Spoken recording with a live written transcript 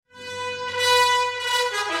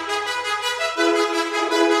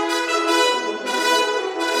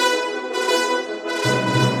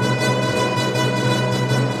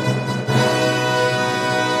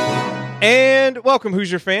welcome,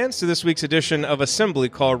 Hoosier fans, to this week's edition of Assembly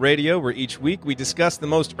Call Radio, where each week we discuss the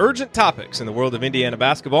most urgent topics in the world of Indiana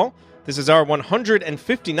basketball. This is our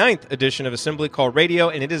 159th edition of Assembly Call Radio,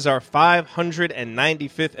 and it is our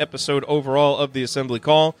 595th episode overall of the Assembly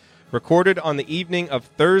Call, recorded on the evening of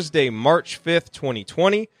Thursday, March 5th,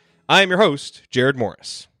 2020. I am your host, Jared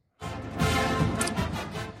Morris.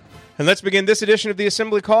 And let's begin this edition of the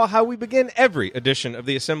Assembly Call how we begin every edition of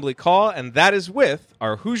the Assembly Call, and that is with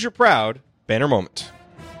our Hoosier Proud banner moment.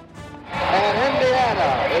 And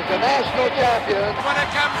Indiana is the national champion. When it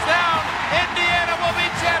comes down, Indiana will be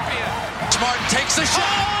champion. Smart takes the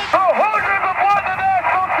shot. The Hoosiers have won the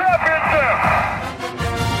national championship.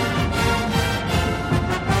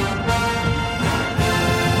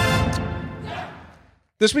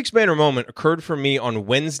 This week's banner moment occurred for me on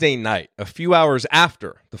Wednesday night, a few hours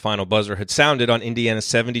after the final buzzer had sounded on Indiana's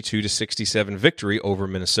 72-67 victory over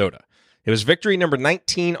Minnesota. It was victory number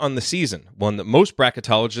 19 on the season, one that most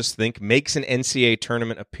bracketologists think makes an NCAA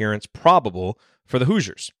tournament appearance probable for the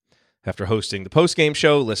Hoosiers. After hosting the postgame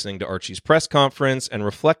show, listening to Archie's press conference, and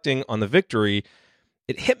reflecting on the victory,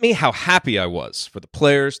 it hit me how happy I was for the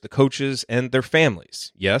players, the coaches, and their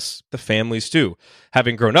families. Yes, the families too.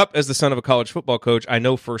 Having grown up as the son of a college football coach, I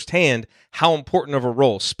know firsthand how important of a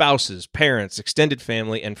role spouses, parents, extended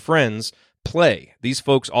family, and friends play. These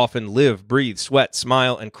folks often live, breathe, sweat,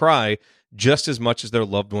 smile, and cry just as much as their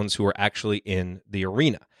loved ones who are actually in the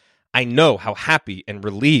arena. I know how happy and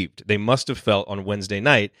relieved they must have felt on Wednesday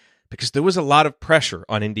night because there was a lot of pressure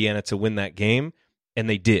on Indiana to win that game, and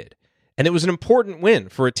they did. And it was an important win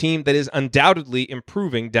for a team that is undoubtedly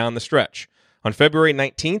improving down the stretch. On February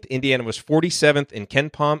 19th, Indiana was 47th in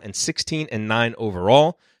KenPom and 16-9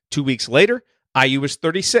 overall. 2 weeks later, IU was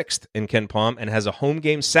 36th in KenPom and has a home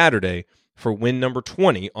game Saturday for win number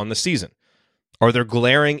 20 on the season. Are there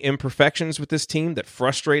glaring imperfections with this team that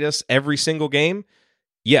frustrate us every single game?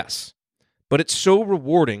 Yes. But it's so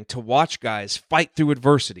rewarding to watch guys fight through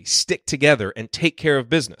adversity, stick together, and take care of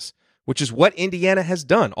business, which is what Indiana has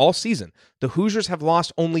done all season. The Hoosiers have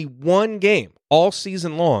lost only one game all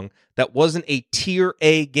season long that wasn't a Tier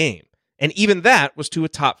A game, and even that was to a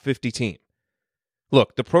top 50 team.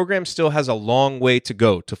 Look, the program still has a long way to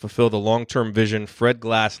go to fulfill the long-term vision Fred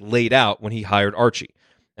Glass laid out when he hired Archie,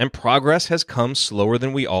 and progress has come slower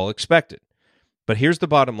than we all expected. But here's the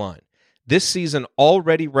bottom line. This season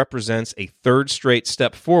already represents a third straight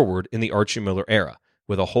step forward in the Archie Miller era,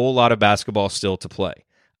 with a whole lot of basketball still to play.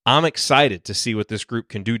 I'm excited to see what this group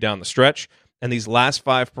can do down the stretch, and these last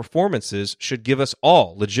 5 performances should give us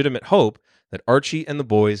all legitimate hope that Archie and the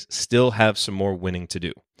boys still have some more winning to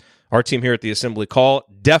do. Our team here at the Assembly Call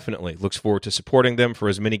definitely looks forward to supporting them for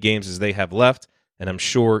as many games as they have left, and I'm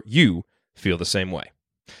sure you feel the same way.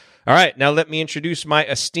 All right, now let me introduce my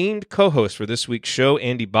esteemed co-host for this week's show.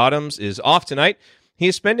 Andy Bottoms is off tonight. He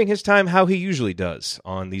is spending his time how he usually does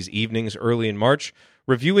on these evenings early in March,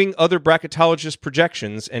 reviewing other bracketologists'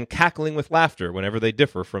 projections and cackling with laughter whenever they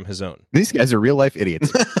differ from his own. These guys are real-life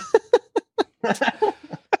idiots.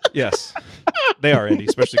 Yes, they are, Andy,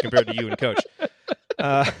 especially compared to you and Coach.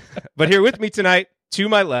 But here with me tonight, to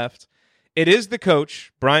my left, it is the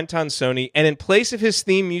coach, Brian Tonsoni, and in place of his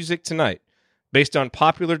theme music tonight, based on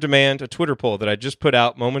popular demand, a Twitter poll that I just put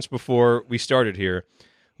out moments before we started here,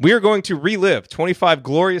 we are going to relive 25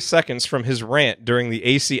 glorious seconds from his rant during the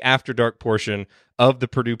AC After Dark portion of the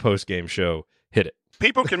Purdue postgame show. Hit it.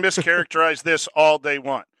 People can mischaracterize this all they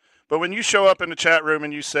want. But when you show up in the chat room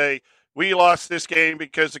and you say, we lost this game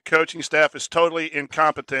because the coaching staff is totally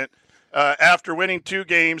incompetent after winning 2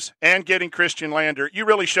 games and getting Khristian Lander, you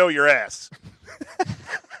really show your ass.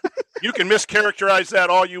 You can mischaracterize that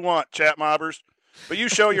all you want, chat mobbers. But you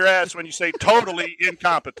show your ass when you say totally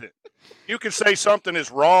incompetent. You can say something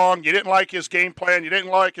is wrong, you didn't like his game plan, you didn't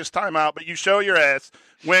like his timeout, but you show your ass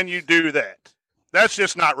when you do that. That's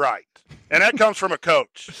just not right. And that comes from a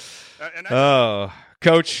coach.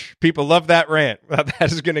 Coach, people love that rant.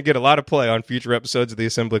 That is going to get a lot of play on future episodes of the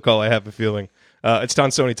Assembly Call, I have a feeling. It's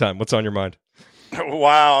Tonsoni time. What's on your mind?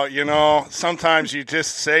 Wow, sometimes you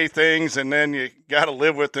just say things and then you got to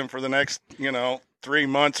live with them for the next, 3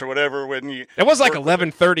 months or whatever. It was like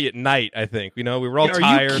 11:30 at night, I think. We were all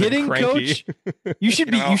tired. Are you kidding, and cranky. Coach?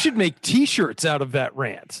 You should make T-shirts out of that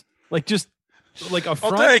rant, just a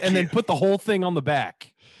front, and then put the whole thing on the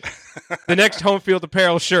back. The next home field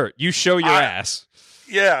apparel shirt. You show your ass.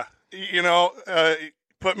 Yeah,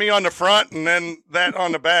 put me on the front and then that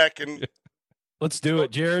on the back and. Let's do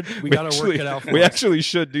it, Jared. We got to work it out for We us. actually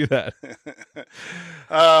should do that.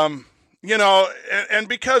 And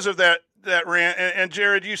because of that rant, and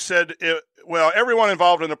Jared, you said, everyone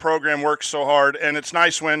involved in the program works so hard, and it's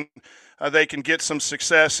nice when they can get some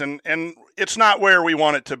success. And it's not where we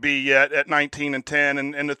want it to be yet at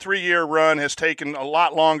 19-10. And the 3-year run has taken a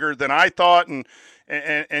lot longer than I thought.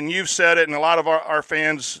 And you've said it, and a lot of our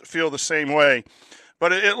fans feel the same way.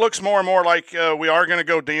 But it looks more and more like we are going to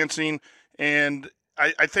go dancing, and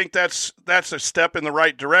I think that's a step in the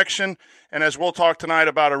right direction. And as we'll talk tonight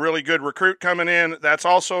about a really good recruit coming in, that's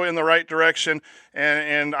also in the right direction.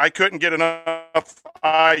 And I couldn't get enough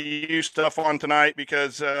IU stuff on tonight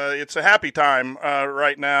because it's a happy time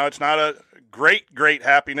right now. It's not a great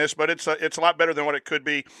happiness, but it's a lot better than what it could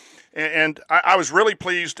be. And I was really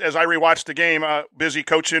pleased as I rewatched the game, busy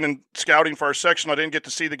coaching and scouting for our section. I didn't get to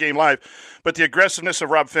see the game live, but the aggressiveness of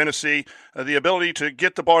Rob Fennessy, the ability to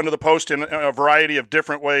get the ball into the post in a variety of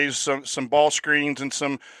different ways, some ball screens and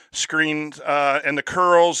some screens and the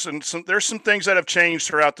curls. And there's some things that have changed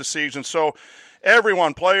throughout the season. So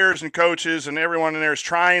everyone, players and coaches and everyone in there is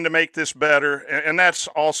trying to make this better. And that's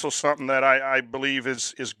also something that I believe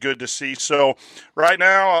is good to see. So right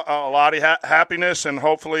now, a lot of happiness, and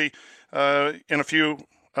hopefully in a few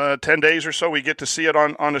 10 days or so, we get to see it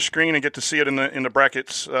on the screen and get to see it in the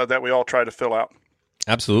brackets that we all try to fill out.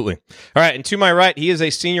 Absolutely. All right. And to my right, he is a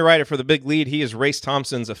senior writer for The Big Lead. He is Race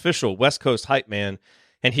Thompson's official West Coast hype man.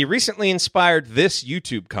 And he recently inspired this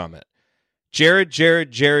YouTube comment. Jared,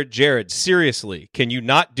 seriously, can you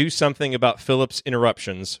not do something about Phillips'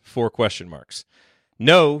 interruptions? 4 question marks.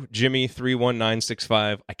 No, Jimmy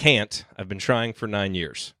 31965, I can't. I've been trying for 9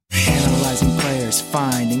 years. Analyzing players,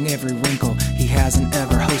 finding every wrinkle. He hasn't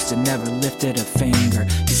ever hosted, never lifted a finger.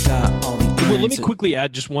 He's got all the Well, let me quickly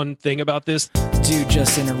add just one thing about this. Dude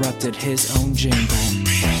just interrupted his own jingle.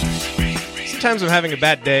 Sometimes I'm having a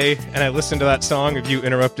bad day, and I listen to that song of you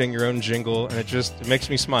interrupting your own jingle, and it makes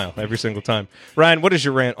me smile every single time. Ryan, what is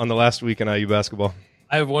your rant on the last week in IU basketball?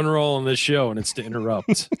 I have one role on this show, and it's to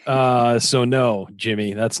interrupt. So no,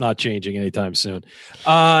 Jimmy, that's not changing anytime soon.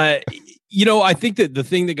 I think that the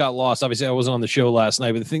thing that got lost, obviously I wasn't on the show last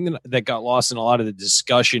night, but the thing that got lost in a lot of the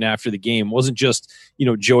discussion after the game wasn't just,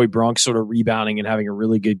 Joey Brunk sort of rebounding and having a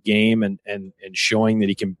really good game and showing that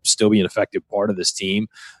he can still be an effective part of this team,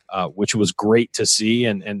 which was great to see.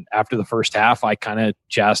 And after the first half, I kind of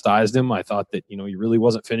chastised him. I thought that, he really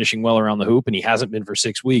wasn't finishing well around the hoop, and he hasn't been for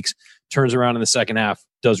 6 weeks. Turns around in the second half,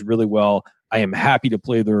 does really well. I am happy to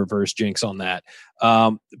play the reverse jinx on that.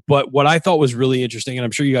 But what I thought was really interesting, and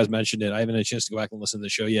I'm sure you guys mentioned it, I haven't had a chance to go back and listen to the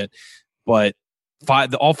show yet, but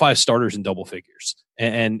all 5 starters in double figures.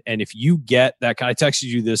 And if you get that, I texted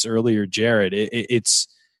you this earlier, Jared, it's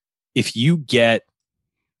if you get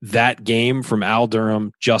that game from Al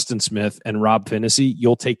Durham, Justin Smith, and Rob Fennessy,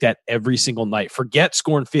 you'll take that every single night. Forget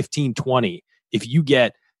scoring 15, 20. If you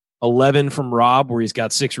get 11 from Rob, where he's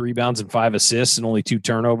got 6 rebounds and 5 assists and only 2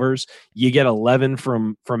 turnovers. You get 11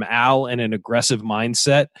 from Al and an aggressive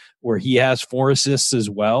mindset where he has 4 assists as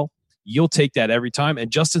well. You'll take that every time.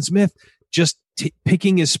 And Justin Smith just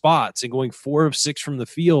picking his spots and going 4 of 6 from the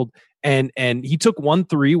field. And he took 1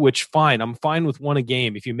 3, which fine. I'm fine with 1 a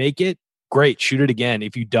game. If you make it, great, shoot it again.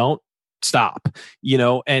 If you don't, stop.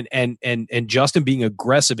 And Justin being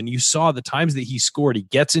aggressive. And you saw the times that he scored, he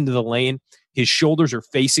gets into the lane. His shoulders are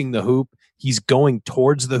facing the hoop. He's going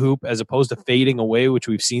towards the hoop as opposed to fading away, which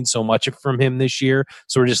we've seen so much from him this year.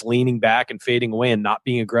 Sort of just leaning back and fading away and not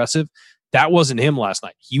being aggressive. That wasn't him last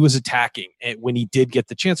night. He was attacking when he did get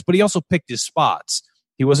the chance, but he also picked his spots.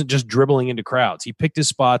 He wasn't just dribbling into crowds. He picked his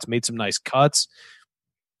spots, made some nice cuts.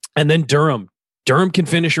 And then Durham can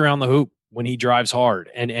finish around the hoop when he drives hard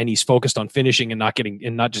and he's focused on finishing and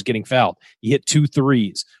not just getting fouled. He hit 2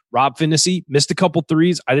 threes. Rob Fennessy missed a couple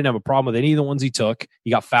threes. I didn't have a problem with any of the ones he took.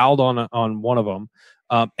 He got fouled on one of them.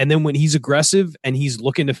 And then when he's aggressive and he's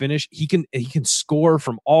looking to finish, he can score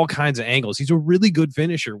from all kinds of angles. He's a really good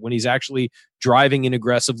finisher when he's actually driving in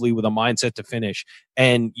aggressively with a mindset to finish.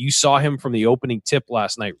 And you saw him from the opening tip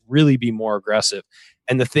last night really be more aggressive.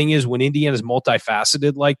 And the thing is, when Indiana's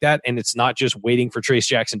multifaceted like that, and it's not just waiting for Trace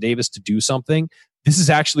Jackson Davis to do something, this is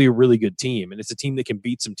actually a really good team. And it's a team that can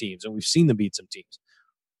beat some teams. And we've seen them beat some teams.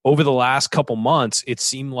 Over the last couple months, it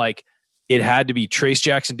seemed like it had to be Trace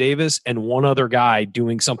Jackson Davis and one other guy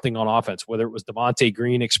doing something on offense, whether it was Devontae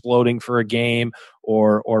Green exploding for a game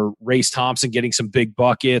or Race Thompson getting some big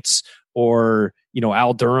buckets or,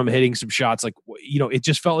 Al Durham hitting some shots. It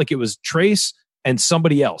just felt like it was Trace and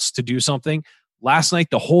somebody else to do something. Last night,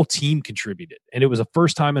 the whole team contributed, and it was the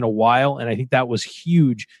first time in a while, and I think that was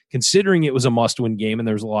huge, considering it was a must-win game and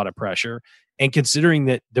there's a lot of pressure, and considering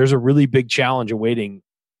that there's a really big challenge awaiting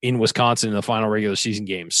in Wisconsin in the final regular season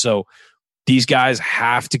games. So These guys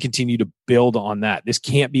have to continue to build on that. This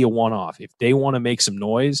can't be a one-off. If they want to make some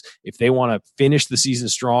noise, if they want to finish the season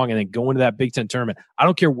strong and then go into that Big Ten tournament, I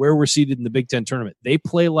don't care where we're seated in the Big Ten tournament. They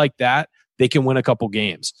play like that, they can win a couple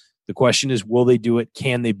games. The question is, will they do it?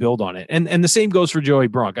 Can they build on it? And the same goes for Joey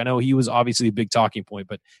Brunk. I know he was obviously a big talking point,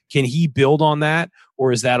 but can he build on that?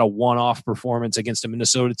 Or is that a one-off performance against a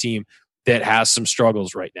Minnesota team that has some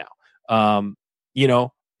struggles right now?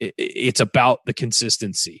 It's about the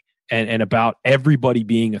consistency. And about everybody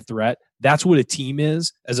being a threat. That's what a team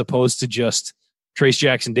is, as opposed to just Trace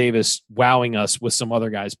Jackson Davis wowing us with some other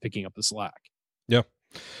guys picking up the slack. Yeah.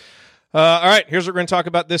 All right, here's what we're going to talk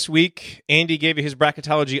about this week. Andy gave you his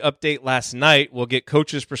bracketology update last night. We'll get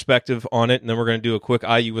Coach's perspective on it, and then we're going to do a quick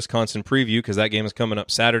IU-Wisconsin preview because that game is coming up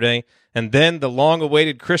Saturday. And then the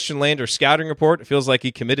long-awaited Khristian Lander scouting report. It feels like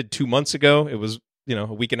he committed 2 months ago. It was a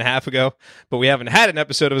week and a half ago, but we haven't had an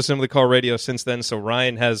episode of Assembly Call Radio since then. So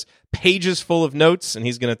Ryan has pages full of notes, and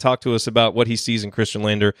he's going to talk to us about what he sees in Khristian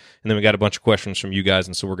Lander. And then we got a bunch of questions from you guys,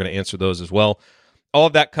 and so we're going to answer those as well. All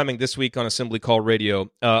of that coming this week on Assembly Call Radio.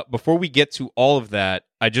 Before we get to all of that,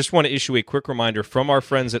 I just want to issue a quick reminder from our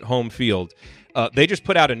friends at Home Field. They just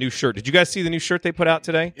put out a new shirt. Did you guys see the new shirt they put out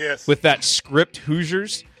today? Yes. With that script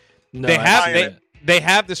Hoosiers. No, They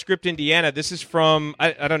have the script Indiana. This is from,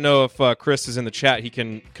 I don't know if Chris is in the chat. He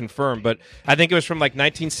can confirm, but I think it was from like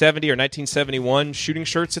 1970 or 1971 shooting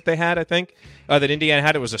shirts that they had, I think, that Indiana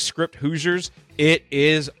had. It was a script Hoosiers. It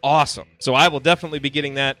is awesome. So I will definitely be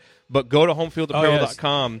getting that, but go to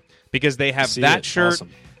homefieldapparel.com because they have that shirt.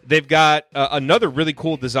 Awesome. They've got another really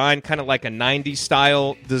cool design, kind of like a 90s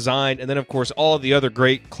style design, and then, of course, all of the other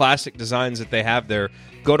great classic designs that they have there.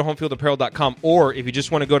 Go to homefieldapparel.com, or if you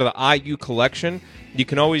just want to go to the IU collection, you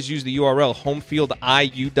can always use the URL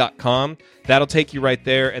homefieldiu.com. That'll take you right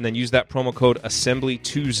there, and then use that promo code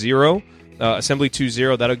assembly20.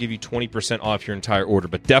 Assembly20, that'll give you 20% off your entire order.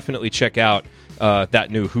 But definitely check out that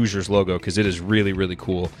new Hoosiers logo because it is really, really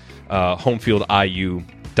cool.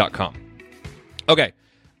 Homefieldiu.com. Okay.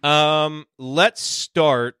 Let's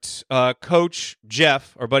start. Coach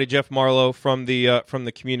Jeff, our buddy Jeff Marlowe from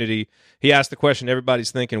the community. He asked the question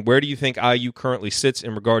everybody's thinking: where do you think IU currently sits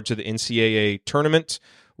in regard to the NCAA tournament?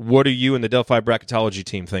 What do you and the Delphi bracketology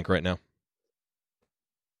team think right now?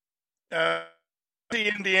 The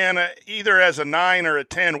Indiana either as a 9 or a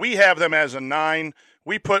 10. We have them as a 9.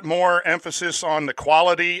 We put more emphasis on the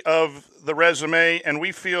quality of the resume, and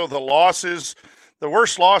we feel the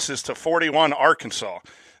worst losses to 41 Arkansas.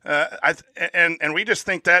 And we just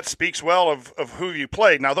think that speaks well of who you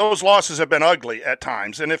played. Now, those losses have been ugly at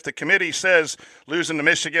times, and if the committee says losing to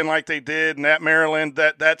Michigan like they did and at Maryland,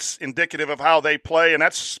 that's indicative of how they play, and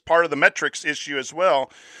that's part of the metrics issue as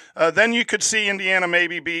well, then you could see Indiana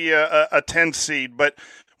maybe be a 10 seed. But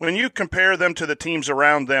when you compare them to the teams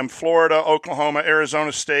around them, Florida, Oklahoma,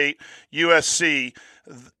 Arizona State, USC,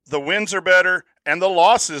 the wins are better and the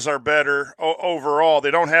losses are better overall. They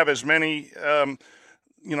don't have as many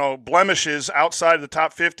blemishes outside of the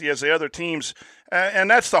top 50 as the other teams. And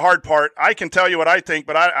that's the hard part. I can tell you what I think,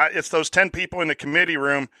 but it's those 10 people in the committee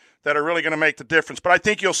room that are really going to make the difference. But I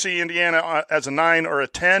think you'll see Indiana as a 9 or a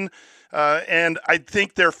 10. And I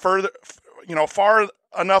think they're far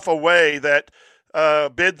enough away that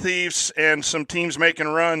bid thieves and some teams making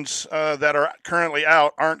runs that are currently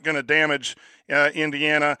out aren't going to damage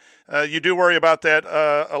Indiana. You do worry about that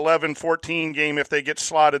 11-14 game if they get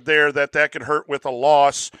slotted there, that could hurt with a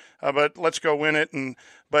loss. But let's go win it.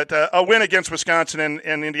 But a win against Wisconsin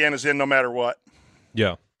and Indiana's in no matter what.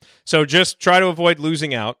 Yeah. So just try to avoid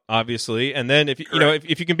losing out, obviously, and then if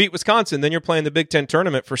you can beat Wisconsin, then you're playing the Big Ten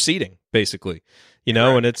tournament for seeding, basically,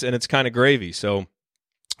 and it's kind of gravy. So,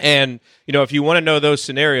 and if you want to know those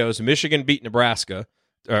scenarios, Michigan beat Nebraska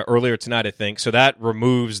earlier tonight, I think. So that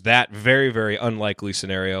removes that very, very unlikely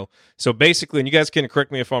scenario. So basically, and you guys can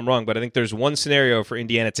correct me if I'm wrong, but I think there's one scenario for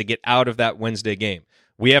Indiana to get out of that Wednesday game.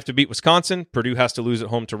 We have to beat Wisconsin. Purdue has to lose at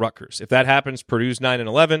home to Rutgers. If that happens, Purdue's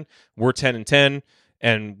 9-11. We're 10-10.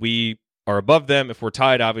 And we are above them. If we're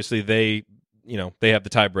tied, obviously they have the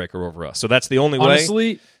tiebreaker over us. So that's the only way.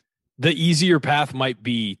 Honestly, the easier path might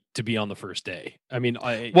be to be on the first day. I mean,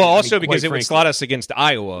 because it would slot us against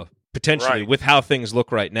Iowa potentially with how things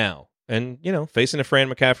look right now. And facing a Fran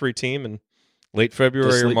McCaffrey team in late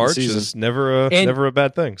February or March is never a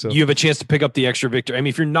bad thing. So you have a chance to pick up the extra victory. I mean,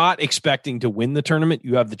 if you're not expecting to win the tournament,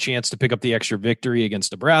 you have the chance to pick up the extra victory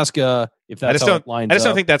against Nebraska. If that's how it lines up. I just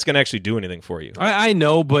don't think that's going to actually do anything for you. I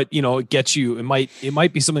know, but it gets you. It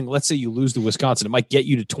might be something. Let's say you lose to Wisconsin, it might get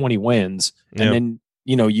you to 20 wins, and then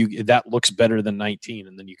that looks better than 19,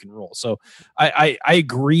 and then you can roll. So I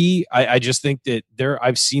agree. I just think that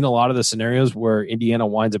I've seen a lot of the scenarios where Indiana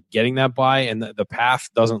winds up getting that bye, and the path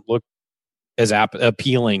doesn't look as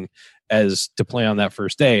appealing as to play on that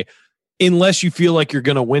first day, unless you feel like you're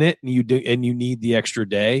going to win it and you need the extra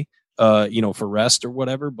day, for rest or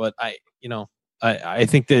whatever. But I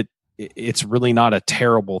think that it's really not a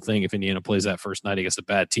terrible thing if Indiana plays that first night against a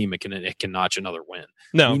bad team. It can notch another win.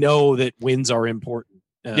 No, we know that wins are important,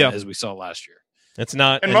 as we saw last year. It's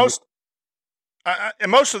not, and most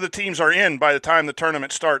of the teams are in by the time the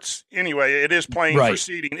tournament starts. Anyway, it is playing for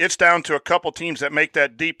seeding. It's down to a couple teams that make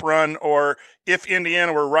that deep run, or if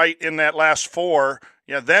Indiana were right in that last four,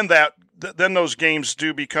 then those games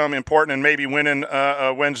do become important, and maybe winning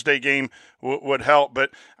a Wednesday game would help. But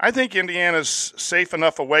I think Indiana's safe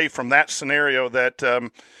enough away from that scenario that,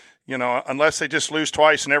 unless they just lose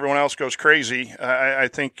twice and everyone else goes crazy, I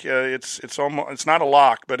think it's not a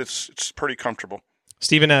lock, but it's pretty comfortable.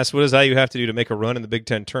 Stephen asks, what does IU have to do to make a run in the Big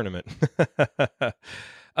Ten tournament?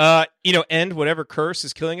 End whatever curse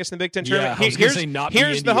is killing us in the Big Ten tournament.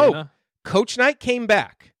 Here's the hope. Coach Knight came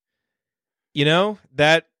back.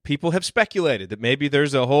 That people have speculated that maybe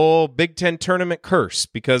there's a whole Big Ten tournament curse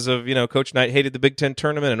because of, Coach Knight hated the Big Ten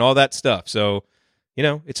tournament and all that stuff. So,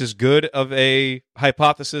 it's as good of a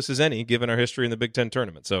hypothesis as any, given our history in the Big Ten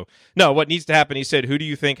tournament. So, no, what needs to happen, he said, who do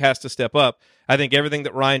you think has to step up? I think everything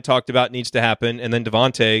that Ryan talked about needs to happen, and then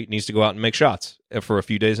Devontae needs to go out and make shots for a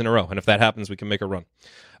few days in a row. And if that happens, we can make a run.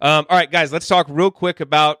 All right, guys, let's talk real quick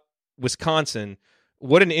about Wisconsin.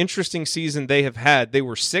 What an interesting season they have had. They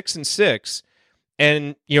were 6-6.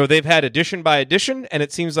 And, they've had addition by addition, and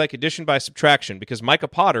it seems like addition by subtraction, because Micah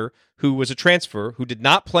Potter, who was a transfer, who did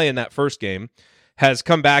not play in that first game, has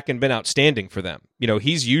come back and been outstanding for them.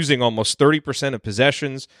 He's using almost 30% of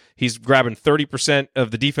possessions. He's grabbing 30%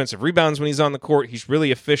 of the defensive rebounds when he's on the court. He's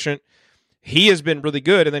really efficient. He has been really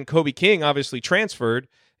good. And then Kobe King obviously transferred.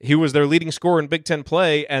 He was their leading scorer in Big Ten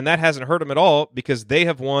play, and that hasn't hurt him at all because they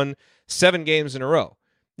have won 7 games in a row.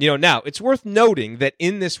 Now, it's worth noting that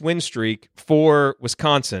in this win streak for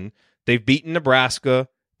Wisconsin, they've beaten Nebraska,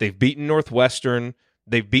 they've beaten Northwestern,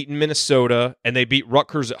 they've beaten Minnesota, and they beat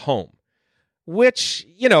Rutgers at home. Which,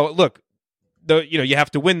 look, you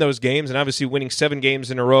have to win those games, and obviously winning 7 games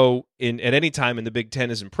in a row at any time in the Big Ten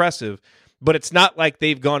is impressive, but it's not like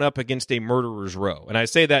they've gone up against a murderer's row. And I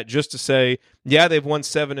say that just to say, yeah, they've won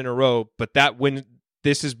 7 in a row, but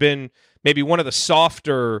this has been maybe one of the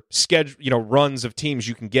softer runs of teams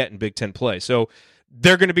you can get in Big Ten play. So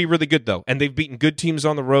they're going to be really good, though, and they've beaten good teams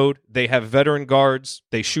on the road. They have veteran guards.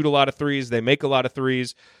 They shoot a lot of threes. They make a lot of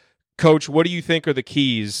threes. Coach, what do you think are the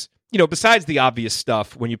keys? Besides the obvious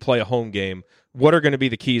stuff when you play a home game, what are going to be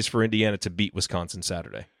the keys for Indiana to beat Wisconsin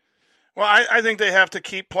Saturday? Well, I think they have to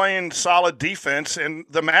keep playing solid defense, and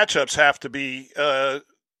the matchups have to be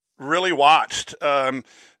really watched.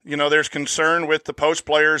 There's concern with the post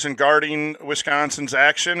players and guarding Wisconsin's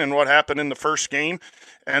action and what happened in the first game,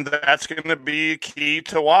 and that's going to be key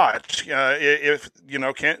to watch.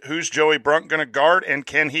 Who's Joey Brunk going to guard, and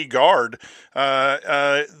can he guard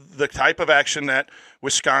the type of action that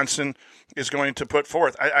Wisconsin is going to put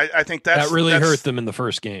forth? I think that really hurt them in the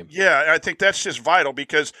first game. Yeah, I think that's just vital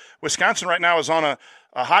because Wisconsin right now is on a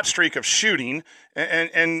hot streak of shooting,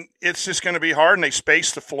 and it's just going to be hard, and they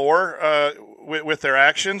space the floor with their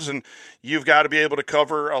actions, and you've got to be able to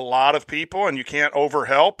cover a lot of people, and you can't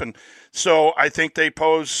overhelp. And so I think they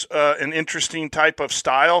pose an interesting type of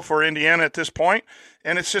style for Indiana at this point,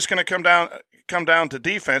 and it's just going to come down to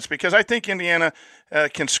defense, because I think Indiana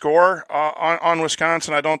can score on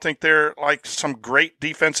Wisconsin. I don't think they're like some great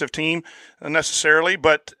defensive team necessarily,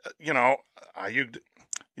 but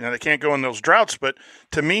they can't go in those droughts. But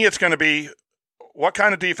to me, it's going to be what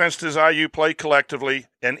kind of defense does IU play collectively,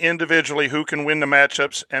 and individually who can win the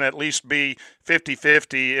matchups and at least be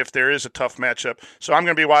 50-50 if there is a tough matchup. So I'm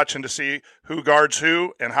going to be watching to see who guards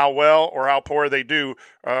who and how well or how poor they do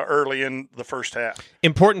early in the first half.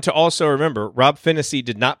 Important to also remember, Rob Finney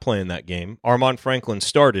did not play in that game. Armand Franklin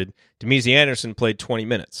started. Demezy Anderson played 20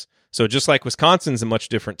 minutes. So just like Wisconsin's a much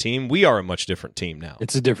different team, we are a much different team now.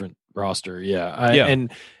 It's a different roster, yeah.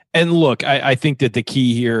 And look, I think that the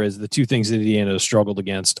key here is the two things that Indiana has struggled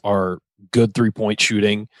against are good 3-point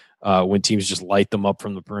shooting when teams just light them up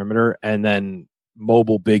from the perimeter, and then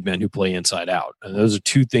mobile big men who play inside out. And those are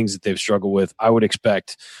two things that they've struggled with. I would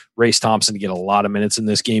expect Race Thompson to get a lot of minutes in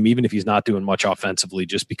this game, even if he's not doing much offensively,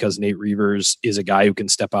 just because Nate Reavers is a guy who can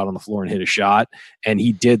step out on the floor and hit a shot. And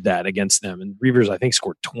he did that against them. And Reavers, I think,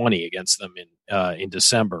 scored 20 against them in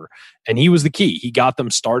December. And he was the key. He got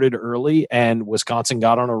them started early, and Wisconsin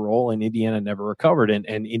got on a roll, and Indiana never recovered. And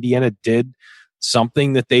Indiana did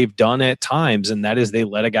something that they've done at times, and that is they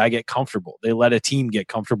let a guy get comfortable. They let a team get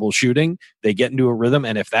comfortable shooting. They get into a rhythm,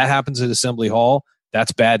 and if that happens at Assembly Hall,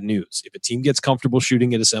 that's bad news. If a team gets comfortable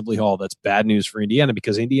shooting at Assembly Hall, that's bad news for Indiana,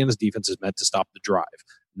 because Indiana's defense is meant to stop the drive,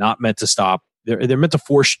 not meant to stop. They're meant to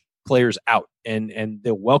force players out, and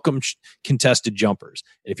they'll welcome contested jumpers.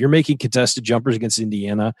 And if you're making contested jumpers against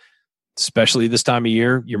Indiana, especially this time of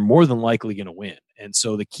year, you're more than likely going to win. And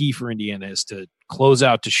so the key for Indiana is to close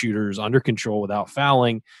out to shooters under control without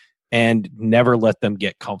fouling and never let them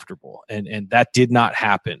get comfortable. And that did not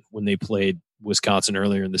happen when they played Wisconsin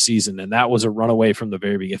earlier in the season. And that was a runaway from the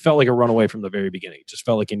very beginning. It felt like a runaway from the very beginning. It just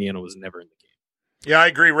felt like Indiana was never in the game. Yeah, I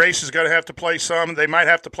agree. Race is going to have to play some. They might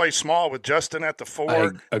have to play small with Justin at the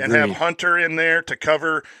 4 and have Hunter in there to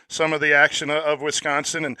cover some of the action of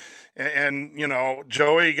Wisconsin. And you know,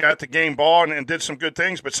 Joey got the game ball and did some good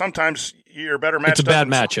things, but sometimes you're better matched up. It's a bad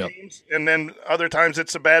matchup. Teams, and then other times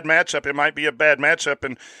it's a bad matchup. It might be a bad matchup,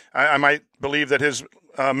 and I might believe that his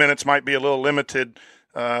minutes might be a little limited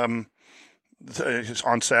on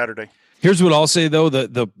Saturday. Here's what I'll say, though.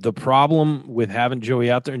 The problem with having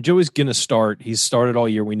Joey out there, and Joey's going to start. He's started all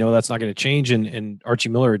year. We know that's not going to change. And Archie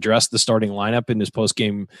Miller addressed the starting lineup in his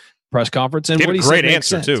post-game press conference. And gave what a he great said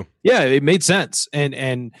answer, too. Yeah, it made sense.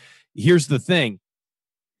 And here's the thing.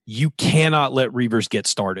 You cannot let Reavers get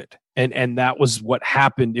started. And that was what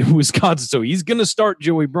happened in Wisconsin. So he's going to start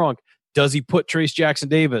Joey Brunk. Does he put Trace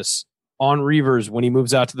Jackson-Davis on Reavers when he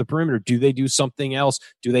moves out to the perimeter? Do they do something else?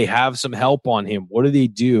 Do they have some help on him? What do they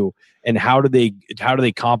do? And how do they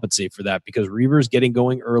compensate for that? Because Reavers getting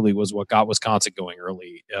going early was what got Wisconsin going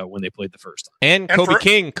early when they played the first time. And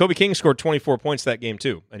Kobe King scored 24 points that game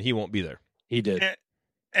too, and he won't be there. He did.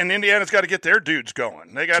 And Indiana's got to get their dudes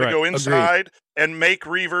going. They got to go inside and make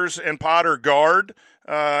Reavers and Potter guard.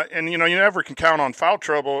 And you know, you never can count on foul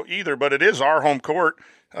trouble either. But it is our home court,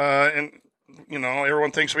 and you know, everyone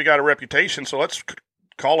thinks we got a reputation. So let's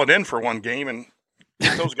call it in for one game and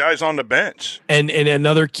get those guys on the bench. And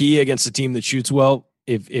another key against a team that shoots well,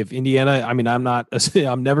 if Indiana, I mean, I'm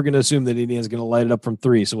never going to assume that Indiana's going to light it up from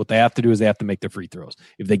 3. So what they have to do is they have to make their free throws.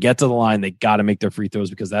 If they get to the line, they got to make their free throws,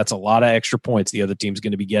 because that's a lot of extra points the other team's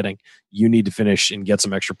going to be getting. You need to finish and get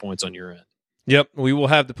some extra points on your end. Yep, we will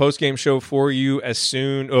have the post-game show for you as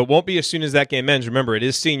soon. It won't be as soon as that game ends. Remember, it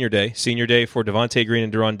is senior day for Devontae Green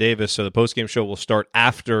and Deron Davis, so the post-game show will start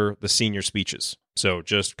after the senior speeches. So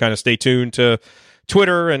just kind of stay tuned to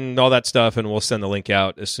Twitter and all that stuff, and we'll send the link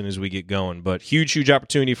out as soon as we get going. But huge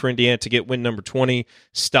opportunity for Indiana to get win number 20,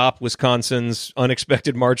 stop Wisconsin's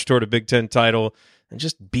unexpected march toward a Big Ten title, and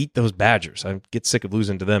just beat those Badgers. I get sick of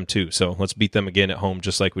losing to them too, so let's beat them again at home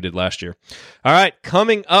just like we did last year. All right,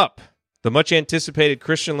 coming up, the much-anticipated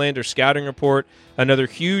Khristian Lander scouting report, another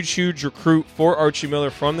huge recruit for Archie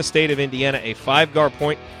Miller from the state of Indiana, a five-star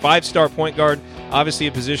point guard, obviously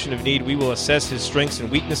a position of need. We will assess his strengths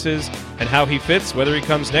and weaknesses and how he fits, whether he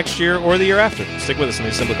comes next year or the year after. Stick with us on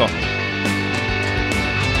the Assembly Call.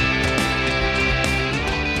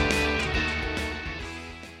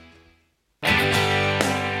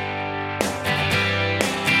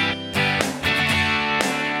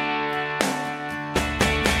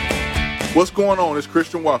 What's going on? It's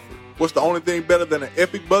Christian Wofford. What's the only thing better than an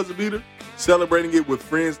epic buzzer beater? Celebrating it with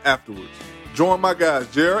friends afterwards. Join my guys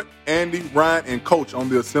Jared, Andy, Ryan, and Coach on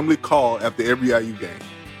the Assembly Call after every IU game.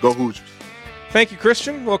 Go Hoosiers. Thank you,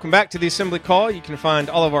 Christian. Welcome back to the Assembly Call. You can find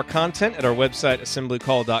all of our content at our website,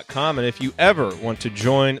 assemblycall.com. And if you ever want to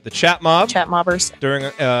join the chat mobbers during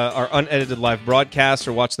our unedited live broadcasts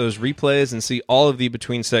or watch those replays and see all of the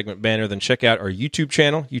between segment banner, then check out our YouTube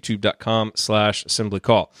channel,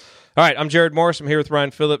 youtube.com/assemblycall. All right, I'm Jared Morris. I'm here with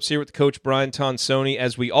Ryan Phillips, here with Coach Brian Tonsoni.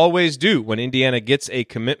 As we always do when Indiana gets a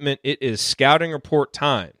commitment, it is scouting report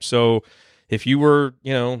time. So if you were,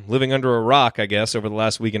 living under a rock, I guess, over the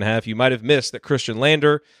last week and a half, you might have missed that Khristian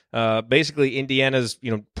Lander, basically Indiana's,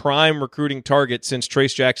 prime recruiting target since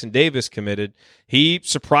Trace Jackson-Davis committed, he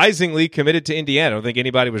surprisingly committed to Indiana. I don't think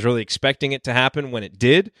anybody was really expecting it to happen when it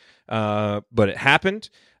did, but it happened.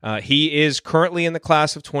 He is currently in the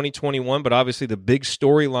class of 2021, but obviously the big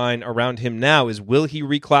storyline around him now is, will he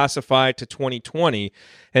reclassify to 2020?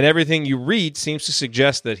 And everything you read seems to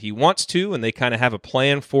suggest that he wants to, and they kind of have a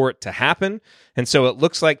plan for it to happen. And so it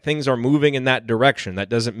looks like things are moving in that direction. That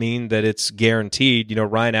doesn't mean that it's guaranteed.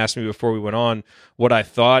 Ryan asked me before we went on what I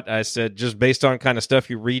thought. I said, just based on kind of stuff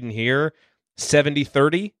you read in here,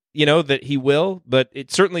 70-30, that he will. But it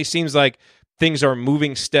certainly seems like things are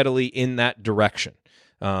moving steadily in that direction.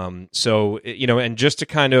 And just to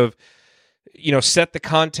kind of set the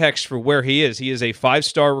context for where he is. He is a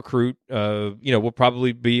 5-star recruit. Will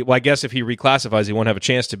probably be, well, I guess if he reclassifies, he won't have a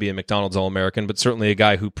chance to be a McDonald's All-American, but certainly a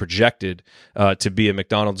guy who projected to be a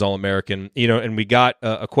McDonald's All-American. And we got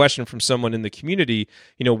a question from someone in the community,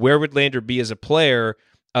 where would Lander be as a player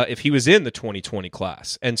if he was in the 2020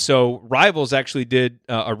 class? And so Rivals actually did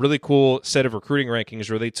a really cool set of recruiting rankings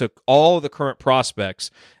where they took all of the current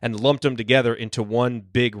prospects and lumped them together into one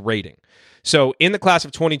big rating. So in the class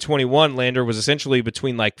of 2021, Lander was essentially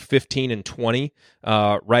between like 15 and 20,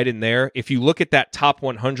 right in there. If you look at that top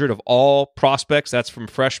 100 of all prospects, that's from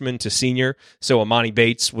freshman to senior. So Amani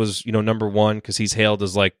Bates was, number one because he's hailed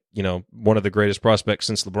as like, one of the greatest prospects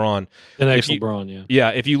since LeBron. The next LeBron, yeah. Yeah,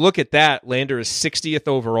 if you look at that, Lander is 60th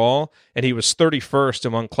overall, and he was 31st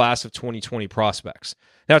among class of 2020 prospects.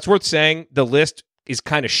 Now, it's worth saying the list is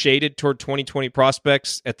kind of shaded toward 2020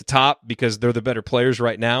 prospects at the top because they're the better players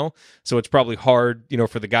right now. So it's probably hard,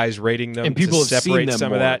 for the guys rating them and people to have separate seen them some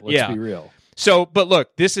more, of that. Let's be real. So, but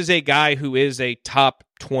look, this is a guy who is a top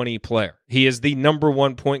 20 player. He is the number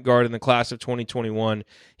one point guard in the class of 2021.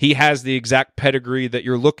 He has the exact pedigree that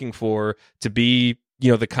you're looking for to be,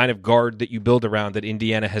 the kind of guard that you build around that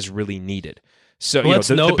Indiana has really needed. So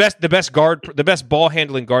the best ball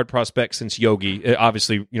handling guard prospect since Yogi,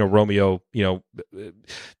 obviously, Romeo,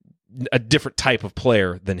 a different type of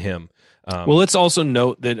player than him. Well, let's also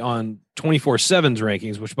note that on 24/7's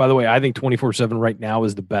rankings, which by the way, I think 24/7 right now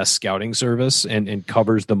is the best scouting service and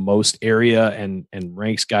covers the most area and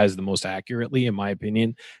ranks guys the most accurately, in my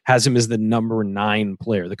opinion, has him as the number 9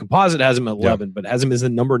 player. The composite has him at 11, but has him as the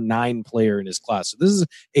number 9 player in his class. So this is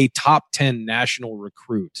a top 10 national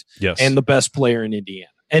recruit and the best player in Indiana.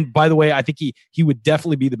 And by the way, I think he would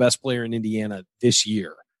definitely be the best player in Indiana this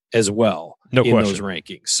year as well. No in question. Those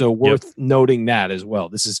rankings. So worth noting that as well.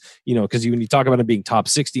 This is, because when you talk about it being top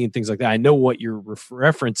 60 and things like that, I know what you're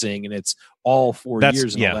referencing, and it's all 4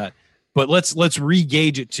 years and all that. But let's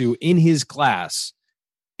re-gauge it to in his class,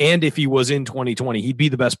 and if he was in 2020, he'd be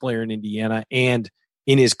the best player in Indiana, and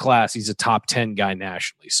in his class, he's a top 10 guy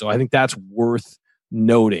nationally. So I think that's worth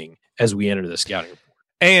noting as we enter the scouting report.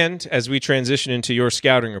 And as we transition into your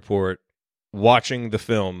scouting report, watching the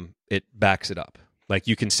film, it backs it up. Like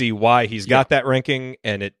you can see why he's got that ranking,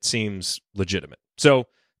 and it seems legitimate. So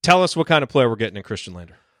tell us what kind of player we're getting in Khristian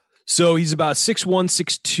Lander. So he's about 6'1",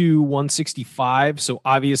 6'2", 165. So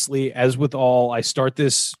obviously, as with all, I start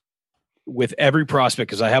this with every prospect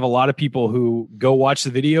because I have a lot of people who go watch the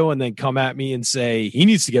video and then come at me and say, he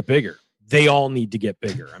needs to get bigger. They all need to get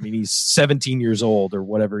bigger. I mean, he's 17 years old or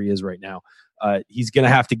whatever he is right now. He's going to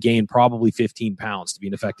have to gain probably 15 pounds to be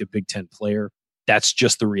an effective Big Ten player. That's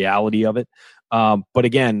just the reality of it. But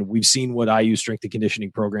again, we've seen what IU strength and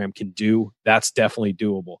conditioning program can do. That's definitely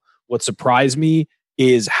doable. What surprised me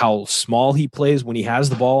is how small he plays when he has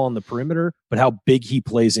the ball on the perimeter, but how big he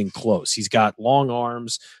plays in close. He's got long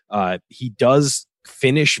arms. He does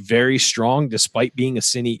finish very strong despite being a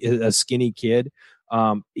skinny kid.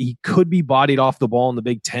 He could be bodied off the ball in the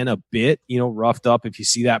Big Ten a bit, roughed up. If you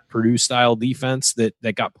see that Purdue style defense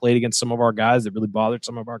that got played against some of our guys, that really bothered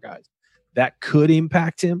some of our guys, that could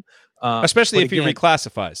impact him. Especially if he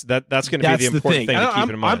reclassifies. That's going to be the important thing to keep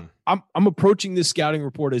in mind. I'm approaching this scouting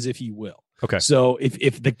report as if he will. Okay. So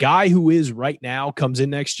if the guy who is right now comes in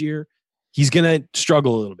next year, he's going to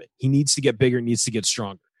struggle a little bit. He needs to get bigger, needs to get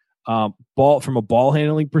stronger. From a ball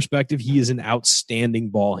handling perspective, he is an outstanding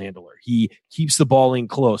ball handler. He keeps the ball in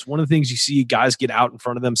close. One of the things you see guys get out in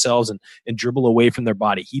front of themselves and dribble away from their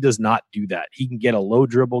body. He does not do that. He can get a low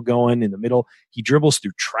dribble going in the middle. He dribbles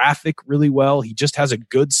through traffic really well. He just has a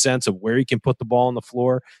good sense of where he can put the ball on the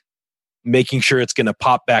floor, making sure it's going to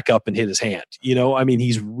pop back up and hit his hand.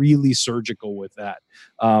 He's really surgical with that.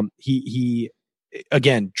 He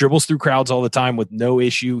again, dribbles through crowds all the time with no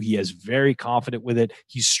issue. He is very confident with it.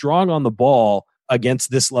 He's strong on the ball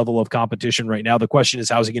against this level of competition right now. The question is,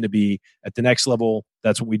 how's he going to be at the next level?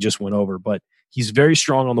 That's what we just went over. But he's very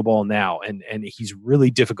strong on the ball now, and he's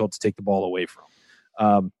really difficult to take the ball away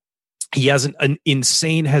from. He has an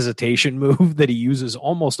insane hesitation move that he uses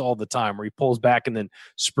almost all the time, where he pulls back and then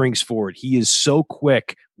springs forward. He is so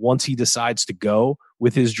quick once he decides to go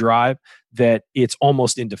with his drive that it's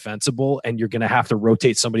almost indefensible, and you're going to have to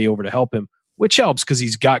rotate somebody over to help him, which helps because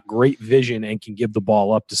he's got great vision and can give the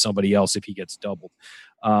ball up to somebody else if he gets doubled.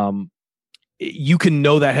 You can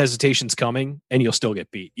know that hesitation's coming, and you'll still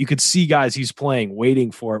get beat. You could see guys he's playing,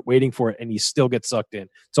 waiting for it, and he still gets sucked in.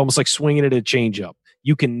 It's almost like swinging at a changeup.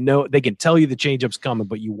 You can know, they can tell you the changeup's coming,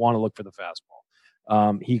 but you want to look for the fastball.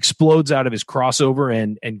 He explodes out of his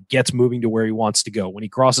crossover and gets moving to where he wants to go. When he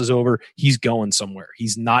crosses over, he's going somewhere.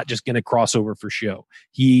 He's not just going to cross over for show.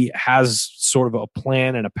 He has sort of a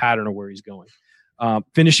plan and a pattern of where he's going.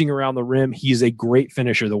 Finishing around the rim, he is a great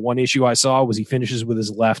finisher. The one issue I saw was he finishes with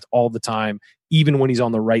his left all the time. Even when he's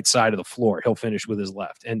on the right side of the floor, he'll finish with his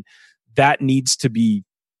left. And that needs to be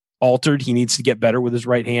altered. He needs to get better with his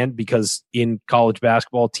right hand, because in college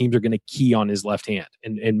basketball, teams are going to key on his left hand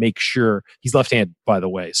and make sure he's left-handed, by the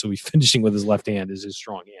way. So he's finishing with his left hand is his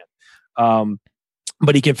strong hand.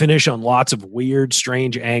 But he can finish on lots of weird,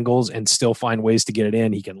 strange angles and still find ways to get it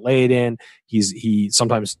in. He can lay it in. He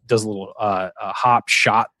sometimes does a little hop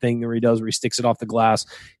shot thing where he sticks it off the glass.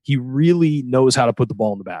 He really knows how to put the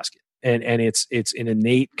ball in the basket. And it's an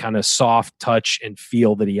innate kind of soft touch and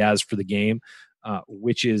feel that he has for the game,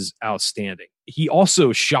 which is outstanding. He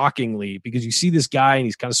also, shockingly, because you see this guy and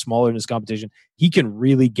he's kind of smaller in his competition, he can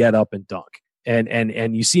really get up and dunk.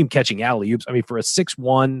 And you see him catching alley-oops. I mean, for a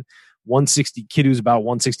 6'1", 160 kid who's about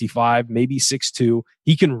 165, maybe 6'2",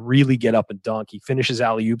 he can really get up and dunk. He finishes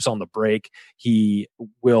alley-oops on the break. He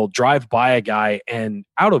will drive by a guy and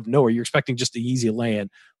out of nowhere, you're expecting just an easy lay-in,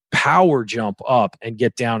 power jump up and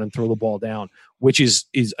get down and throw the ball down, which is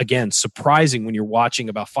again surprising when you're watching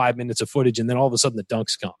about 5 minutes of footage and then all of a sudden the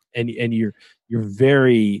dunks come and you're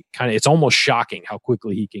very it's almost shocking how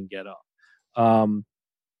quickly he can get up.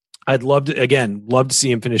 I'd love to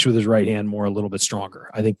see him finish with his right hand more, a little bit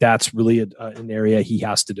stronger. I think that's really an area he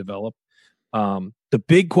has to develop. The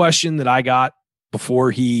big question that I got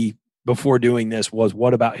before doing this was,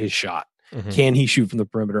 what about his shot? Mm-hmm. Can he shoot from the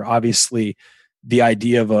perimeter? Obviously, the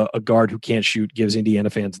idea of a guard who can't shoot gives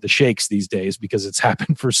Indiana fans the shakes these days because it's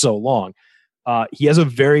happened for so long. He has a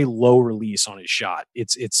very low release on his shot.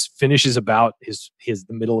 It's finishes about the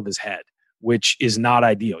middle of his head, which is not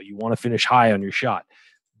ideal. You want to finish high on your shot.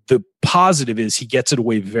 The positive is he gets it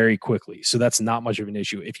away very quickly, so that's not much of an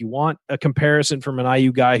issue. If you want a comparison from an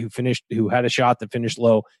IU guy who had a shot that finished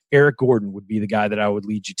low, Eric Gordon would be the guy that I would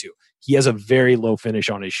lead you to. He has a very low finish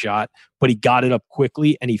on his shot, but he got it up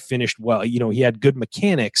quickly and he finished well. You know, he had good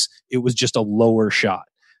mechanics. It was just a lower shot.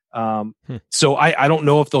 So I don't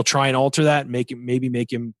know if they'll try and alter that, make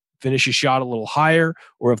him finish his shot a little higher,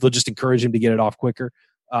 or if they'll just encourage him to get it off quicker.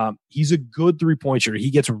 He's a good three-point shooter. He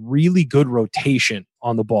gets really good rotation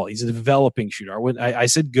on the ball. He's a developing shooter. I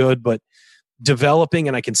said good, but developing,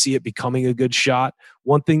 and I can see it becoming a good shot.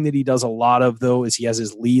 One thing that he does a lot of, though, is he has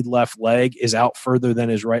his lead left leg is out further than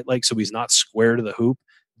his right leg, so he's not square to the hoop.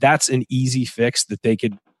 That's an easy fix that they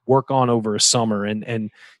could work on over a summer.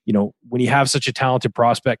 And you know, when you have such a talented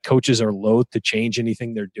prospect, coaches are loath to change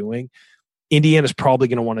anything they're doing. Indiana's probably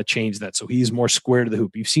going to want to change that, so he's more square to the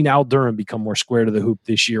hoop. You've seen Al Durham become more square to the hoop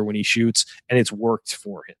this year when he shoots, and it's worked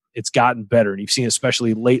for him. It's gotten better, and you've seen,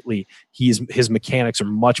 especially lately, his mechanics are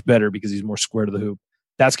much better because he's more square to the hoop.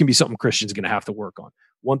 That's going to be something Khristian's going to have to work on.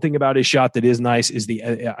 One thing about his shot that is nice is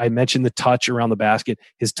I mentioned the touch around the basket.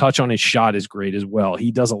 His touch on his shot is great as well.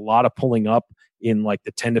 He does a lot of pulling up in like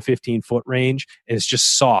the 10 to 15 foot range, and it's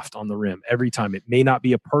just soft on the rim every time. It may not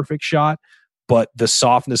be a perfect shot, but the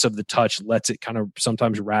softness of the touch lets it kind of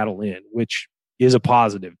sometimes rattle in, which is a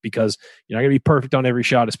positive because you're not going to be perfect on every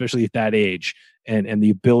shot, especially at that age. And the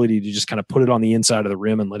ability to just kind of put it on the inside of the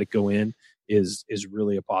rim and let it go in is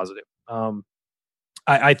really a positive.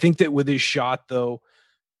 I think that with his shot, though,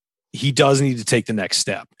 he does need to take the next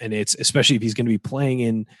step. And it's especially if he's going to be playing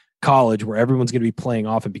in college where everyone's going to be playing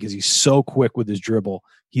off him because he's so quick with his dribble.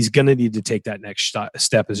 He's going to need to take that next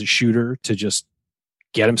step as a shooter to just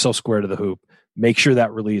get himself square to the hoop. Make sure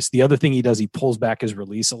that release. The other thing he does, he pulls back his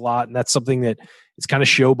release a lot. And that's something that it's kind of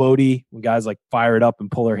showboaty when guys like fire it up and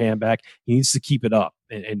pull their hand back. He needs to keep it up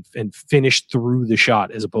and finish through the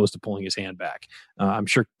shot as opposed to pulling his hand back. I'm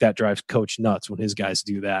sure that drives coach nuts when his guys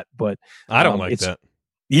do that, but I don't like that.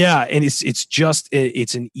 Yeah. And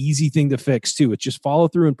it's an easy thing to fix too. It's just follow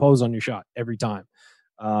through and pose on your shot every time.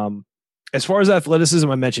 As far as athleticism,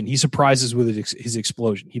 I mentioned he surprises with his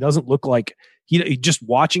explosion. He doesn't look like he just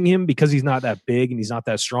watching him because he's not that big and he's not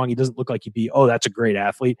that strong. He doesn't look like he'd be, oh, that's a great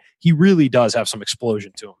athlete. He really does have some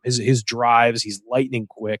explosion to him. His drives, he's lightning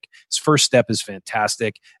quick. His first step is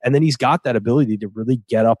fantastic. And then he's got that ability to really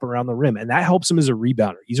get up around the rim. And that helps him as a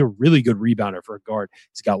rebounder. He's a really good rebounder for a guard.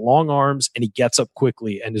 He's got long arms and he gets up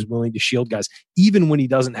quickly and is willing to shield guys. Even when he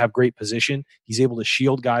doesn't have great position, he's able to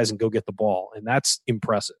shield guys and go get the ball. And that's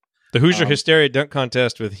impressive. The Hoosier Hysteria dunk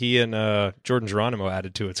contest with he and Jordan Geronimo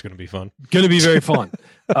added to it's going to be fun. Going to be very fun.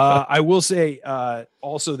 I will say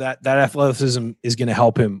also that athleticism is going to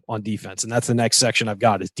help him on defense, and that's the next section I've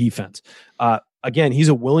got is defense. again, he's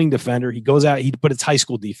a willing defender. He goes out, but it's high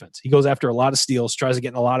school defense. He goes after a lot of steals, tries to get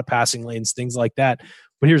in a lot of passing lanes, things like that.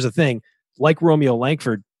 But here's the thing, like Romeo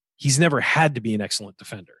Langford, he's never had to be an excellent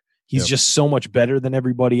defender. He's just so much better than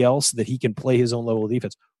everybody else that he can play his own level of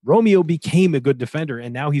defense. Romeo became a good defender,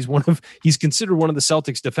 and now he's considered one of the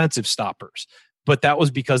Celtics' defensive stoppers. But that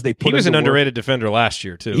was because they put he was an underrated defender last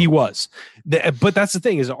year too. He was. But that's the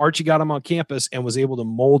thing, is Archie got him on campus and was able to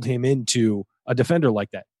mold him into a defender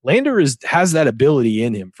like that. Lander has that ability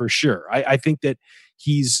in him for sure. I think that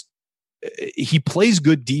he plays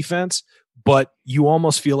good defense, but you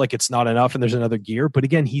almost feel like it's not enough and there's another gear. But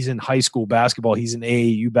again, he's in high school basketball. He's in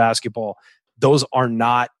AAU basketball. Those are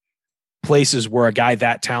not places where a guy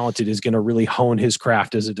that talented is going to really hone his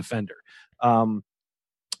craft as a defender.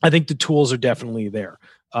 I think the tools are definitely there.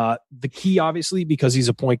 The key, obviously, because he's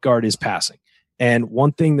a point guard, is passing. And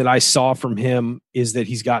one thing that I saw from him is that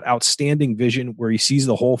he's got outstanding vision where he sees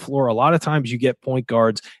the whole floor. A lot of times you get point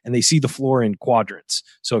guards and they see the floor in quadrants.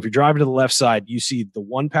 So if you're driving to the left side, you see the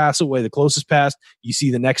one pass away, the closest pass, you see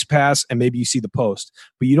the next pass, and maybe you see the post.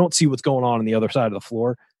 But you don't see what's going on the other side of the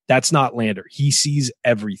floor. That's not Lander. He sees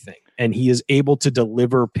everything, and he is able to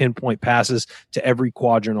deliver pinpoint passes to every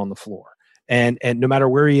quadrant on the floor. And no matter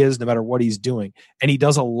where he is, no matter what he's doing. And he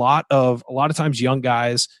does a lot of times young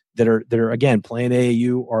guys that are again playing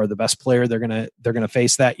AAU or the best player they're gonna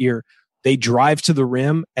face that year. They drive to the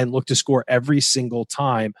rim and look to score every single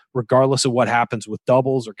time, regardless of what happens with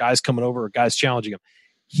doubles or guys coming over or guys challenging him.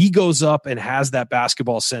 He goes up and has that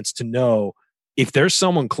basketball sense to know if there's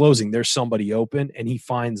someone closing, there's somebody open, and he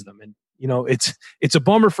finds them. And it's a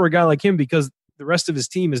bummer for a guy like him because the rest of his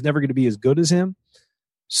team is never going to be as good as him.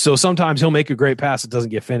 So sometimes he'll make a great pass that doesn't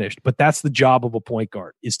get finished, but that's the job of a point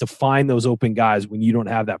guard, is to find those open guys when you don't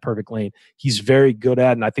have that perfect lane. He's very good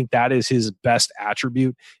at, and I think that is his best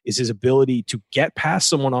attribute, is his ability to get past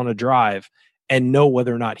someone on a drive and know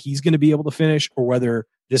whether or not he's going to be able to finish or whether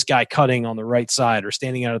this guy cutting on the right side or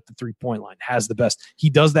standing out at the 3-point line has the best. He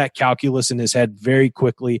does that calculus in his head very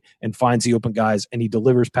quickly and finds the open guys, and he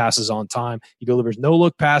delivers passes on time. He delivers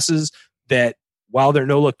no-look passes that, while they're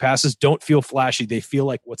no-look passes, don't feel flashy. They feel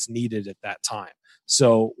like what's needed at that time.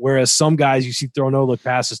 So whereas some guys you see throw no-look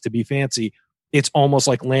passes to be fancy, it's almost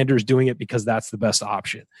like Lander's doing it because that's the best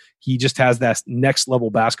option. He just has that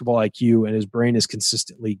next-level basketball IQ, and his brain is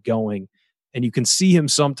consistently going. And you can see him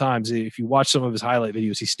sometimes, if you watch some of his highlight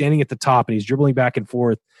videos, he's standing at the top and he's dribbling back and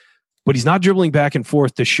forth, but he's not dribbling back and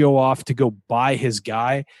forth to show off, to go by his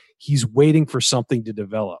guy. He's waiting for something to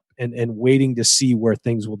develop and waiting to see where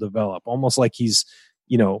things will develop. Almost like he's,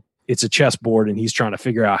 it's a chessboard and he's trying to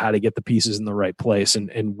figure out how to get the pieces in the right place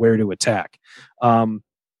and where to attack. One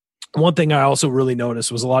thing I also really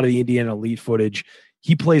noticed was a lot of the Indiana Elite footage.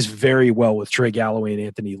 He plays very well with Trey Galloway and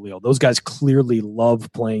Anthony Leal. Those guys clearly love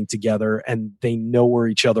playing together, and they know where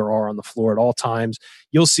each other are on the floor at all times.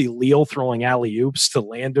 You'll see Leal throwing alley-oops to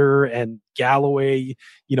Lander, and Galloway,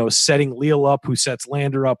 setting Leal up, who sets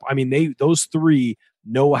Lander up. I mean, those three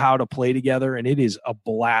know how to play together, and it is a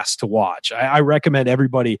blast to watch. I recommend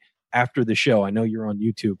everybody after the show. I know you're on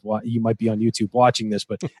YouTube. You might be on YouTube watching this,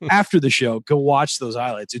 but after the show, go watch those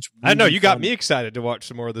highlights. It's really I know you fun. got me excited to watch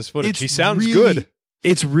some more of this footage. He sounds really good.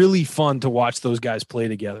 It's really fun to watch those guys play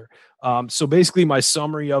together. So basically my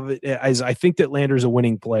summary of it is I think that Lander's a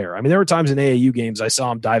winning player. I mean, there were times in AAU games I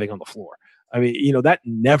saw him diving on the floor. I mean, that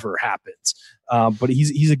never happens. But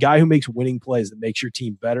he's a guy who makes winning plays that makes your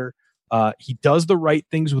team better. He does the right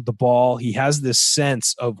things with the ball. He has this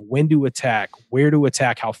sense of when to attack, where to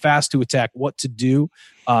attack, how fast to attack, what to do.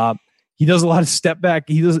 He does a lot of step back.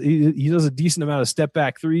 He does a decent amount of step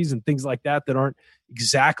back threes and things like that aren't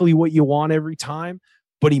exactly what you want every time,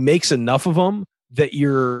 but he makes enough of them that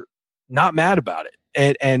you're not mad about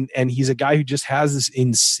it. And he's a guy who just has this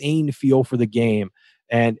insane feel for the game.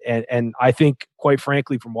 And I think, quite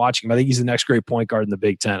frankly, from watching him, I think he's the next great point guard in the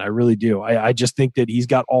Big Ten. I really do. I just think that he's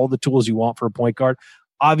got all the tools you want for a point guard.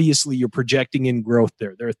 Obviously, you're projecting in growth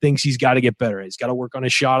there. There are things he's got to get better at. He's got to work on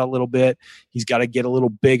his shot a little bit. He's got to get a little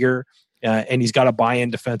bigger, and he's got to buy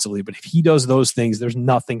in defensively. But if he does those things, there's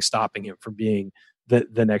nothing stopping him from being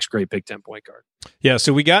the next great Big Ten point guard. Yeah,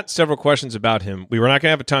 so we got several questions about him. We were not going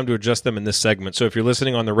to have a time to adjust them in this segment. So if you're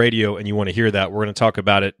listening on the radio and you want to hear that, we're going to talk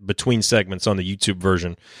about it between segments on the YouTube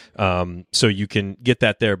version, so you can get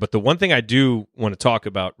that there. But the one thing I do want to talk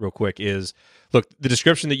about real quick is, look, the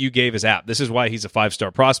description that you gave is apt. This is why he's a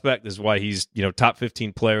 5-star prospect. This is why he's top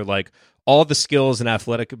 15 player. Like, all the skills and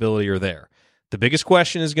athletic ability are there. The biggest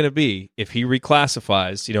question is going to be if he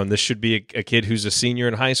reclassifies, and this should be a kid who's a senior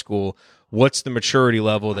in high school. what's the maturity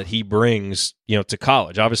level that he brings, to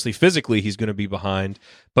college. Obviously, physically, he's going to be behind,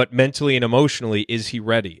 but mentally and emotionally, is he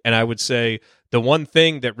ready? And I would say the one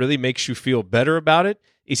thing that really makes you feel better about it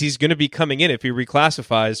is he's going to be coming in, if he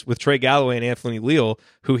reclassifies, with Trey Galloway and Anthony Leal,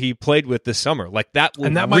 who he played with this summer. Like, that will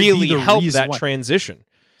really help that transition.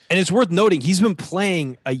 And it's worth noting, he's been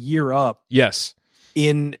playing a year up. Yes.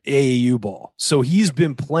 In AAU ball. So he's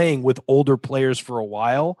been playing with older players for a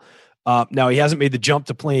while. Now he hasn't made the jump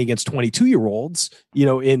to playing against 22-year-olds,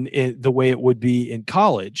 in the way it would be in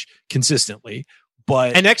college consistently.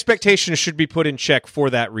 But and expectations should be put in check for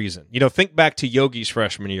that reason. Think back to Yogi's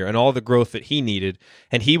freshman year and all the growth that he needed,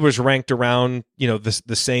 and he was ranked around,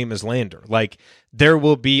 the same as Lander. Like, there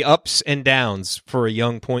will be ups and downs for a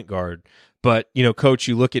young point guard, but Coach,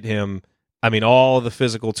 you look at him. I mean, all the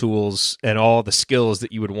physical tools and all the skills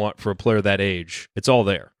that you would want for a player that age, it's all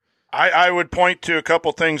there. I would point to a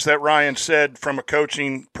couple things that Ryan said from a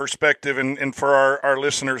coaching perspective, and for our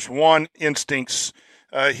listeners. One, instincts.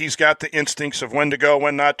 He's got the instincts of when to go,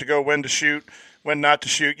 when not to go, when to shoot, when not to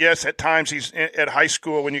shoot. Yes, at times he's at high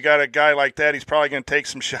school. When you got a guy like that, he's probably going to take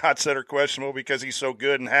some shots that are questionable because he's so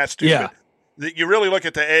good and has to. Yeah. But you really look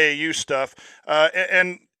at the AAU stuff,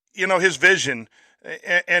 and his vision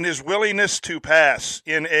and his willingness to pass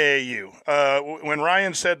in AAU. When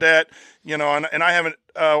Ryan said that, and I haven't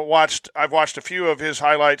I've watched a few of his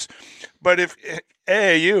highlights, but if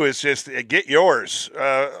AAU is just get yours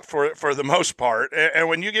for the most part. And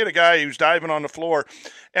when you get a guy who's diving on the floor,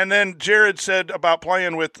 and then Jared said about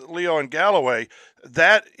playing with Leo and Galloway,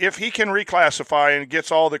 that if he can reclassify and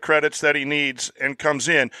gets all the credits that he needs and comes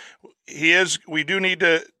in, we do need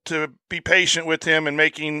to be patient with him and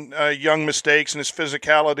making young mistakes and his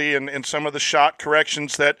physicality and some of the shot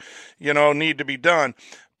corrections that, need to be done.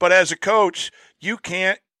 But as a coach, you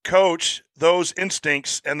can't coach those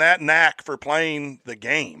instincts and that knack for playing the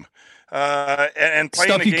game and playing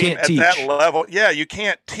Stuff the game at teach. that level. Yeah, you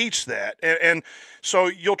can't teach that. And so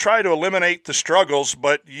you'll try to eliminate the struggles,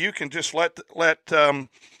 but you can just let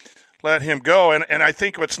him go. And I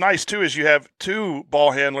think what's nice, too, is you have two ball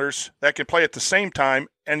handlers that can play at the same time,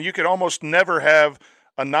 and you could almost never have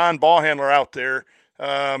a non-ball handler out there.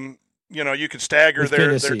 You could stagger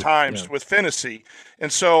their times with Finney.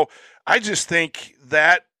 And so I just think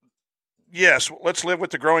that, yes, let's live with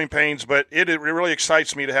the growing pains, but it really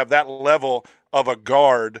excites me to have that level of a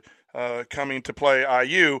guard coming to play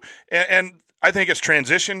IU. And I think it's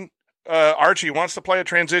transition. Archie wants to play a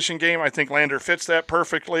transition game. I think Lander fits that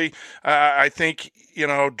perfectly. I think,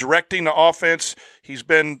 directing the offense, he's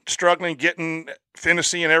been struggling getting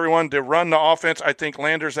Finney and everyone to run the offense. I think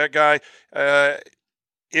Lander's that guy.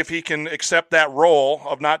 If he can accept that role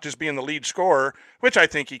of not just being the lead scorer, which I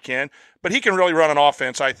think he can, but he can really run an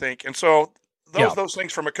offense, I think. And so those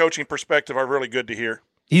things from a coaching perspective are really good to hear.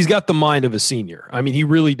 He's got the mind of a senior. I mean, he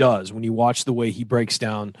really does. When you watch the way he breaks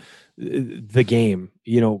down the game,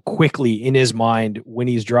 quickly in his mind when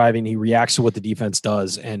he's driving, he reacts to what the defense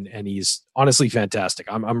does, and he's honestly fantastic.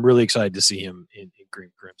 I'm really excited to see him in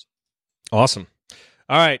Green Crimson. Awesome.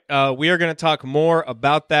 All right, we are going to talk more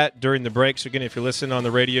about that during the break. So again, if you're listening on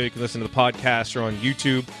the radio, you can listen to the podcast or on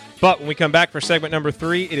YouTube. But when we come back for segment number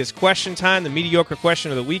 3, it is question time. The mediocre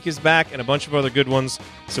question of the week is back, and a bunch of other good ones.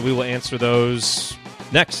 So we will answer those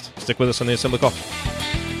next. Stick with us on the Assembly Call.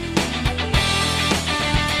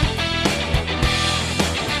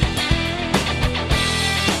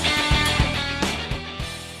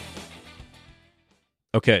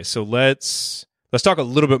 Okay, so let's talk a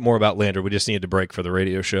little bit more about Lander. We just needed to break for the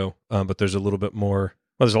radio show, but there's a little bit more.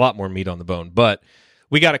 Well, there's a lot more meat on the bone. But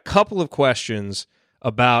we got a couple of questions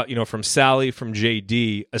about, from Sally, from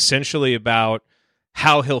JD, essentially about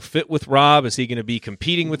how he'll fit with Rob. Is he going to be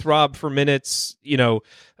competing with Rob for minutes?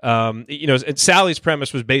 And Sally's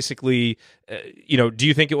premise was basically, do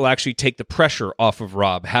you think it will actually take the pressure off of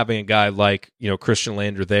Rob, having a guy like, Khristian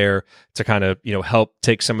Lander there to kind of, help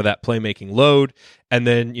take some of that playmaking load? And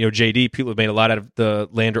then, JD, people have made a lot out of the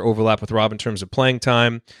Lander overlap with Rob in terms of playing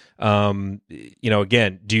time. Again,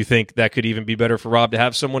 do you think that could even be better for Rob to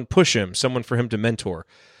have someone push him, someone for him to mentor?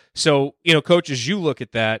 So, Coach, as you look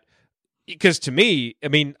at that, because to me, I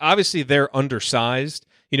mean, obviously they're undersized,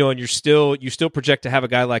 and you still project to have a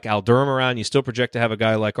guy like Al Durham around. You still project to have a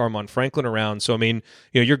guy like Armand Franklin around. So, I mean,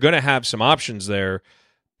 you're going to have some options there.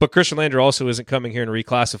 But Khristian Lander also isn't coming here and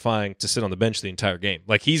reclassifying to sit on the bench the entire game.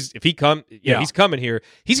 Like he's coming here,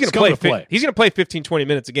 he's going to play. He's going to play 15, 20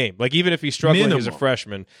 minutes a game. Like even if he's struggling as a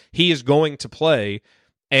freshman, he is going to play.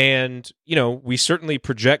 And, we certainly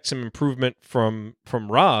project some improvement from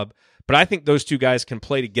Rob. But But I think those two guys can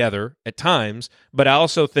play together at times. But I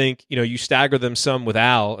also think, you stagger them some with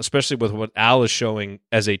Al, especially with what Al is showing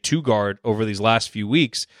as a 2-guard over these last few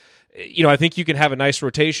weeks. I think you can have a nice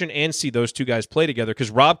rotation and see those two guys play together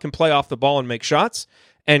because Rob can play off the ball and make shots,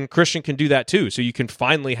 and Khristian can do that too. So you can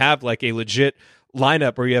finally have like a legit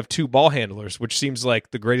lineup where you have 2 ball handlers, which seems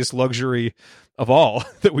like the greatest luxury of all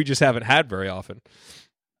that we just haven't had very often.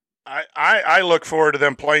 I look forward to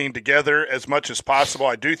them playing together as much as possible.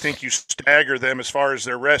 I do think you stagger them as far as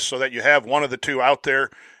their rest so that you have one of the two out there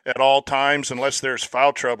at all times unless there's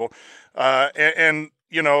foul trouble.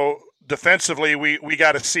 Defensively, we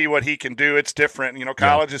got to see what he can do. It's different.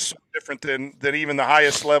 College is so different than even the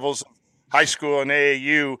highest levels, high school and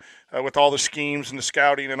AAU, with all the schemes and the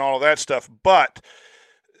scouting and all of that stuff. But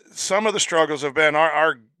some of the struggles have been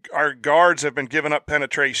our guards have been giving up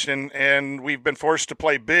penetration, and we've been forced to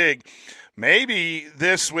play big. Maybe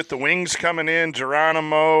this with the wings coming in,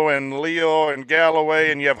 Geronimo and Leo and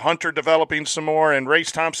Galloway, and you have Hunter developing some more, and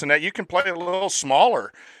Race Thompson, that you can play a little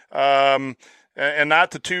smaller. And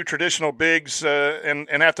not the 2 traditional bigs and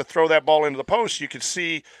have to throw that ball into the post. You could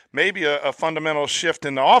see maybe a fundamental shift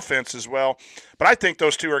in the offense as well. But I think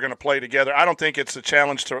those two are going to play together. I don't think it's a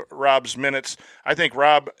challenge to Rob's minutes. I think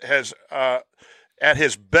Rob has, at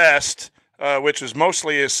his best, which is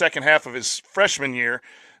mostly his second half of his freshman year,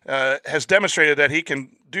 has demonstrated that he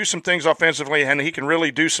can do some things offensively and he can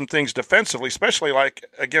really do some things defensively, especially like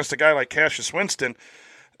against a guy like Cassius Winston,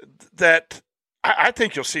 that – I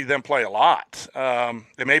think you'll see them play a lot. And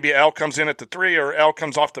maybe Al comes in at the 3 or Al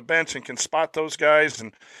comes off the bench and can spot those guys.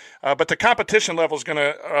 But the competition level is going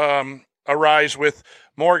to arise with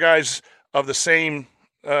more guys of the same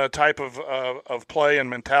type of play and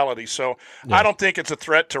mentality. So yeah. I don't think it's a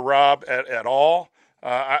threat to Rob at all.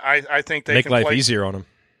 I think they make can life play, easier on him.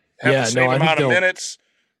 Have the same amount of minutes.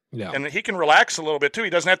 Yeah. And he can relax a little bit too. He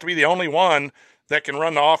doesn't have to be the only one that can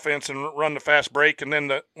run the offense and run the fast break, and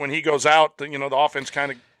then when he goes out, the offense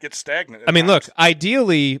kind of gets stagnant. I mean, look,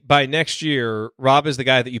 ideally by next year, Rob is the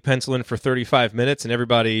guy that you pencil in for 35 minutes,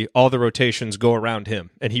 and all the rotations go around him,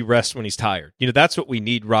 and he rests when he's tired. That's what we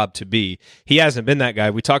need Rob to be. He hasn't been that guy.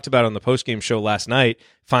 We talked about it on the postgame show last night,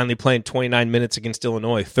 finally playing 29 minutes against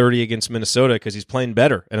Illinois, 30 against Minnesota, because he's playing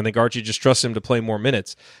better, and I think Archie just trusts him to play more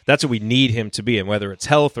minutes. That's what we need him to be, and whether it's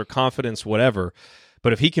health or confidence, whatever.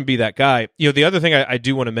 But if he can be that guy, the other thing I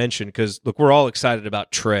do want to mention, because look, we're all excited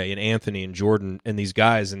about Trey and Anthony and Jordan and these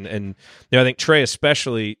guys, and I think Trey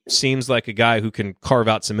especially seems like a guy who can carve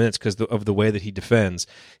out some minutes because of the way that he defends.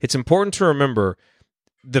 It's important to remember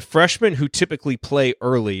the freshmen who typically play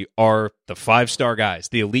early are the 5-star guys,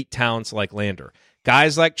 the elite talents like Lander.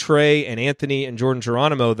 Guys like Trey and Anthony and Jordan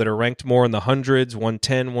Geronimo that are ranked more in the hundreds,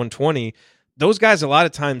 110, 120. Those guys a lot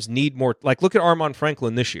of times need more. Like, look at Armand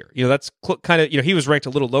Franklin this year. That's kind of, he was ranked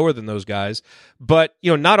a little lower than those guys, but,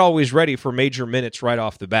 not always ready for major minutes right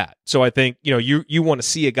off the bat. So I think, you want to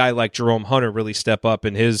see a guy like Jerome Hunter really step up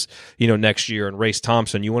in his, next year, and Race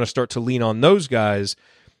Thompson. You want to start to lean on those guys.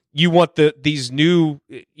 You want these new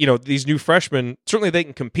freshmen, certainly they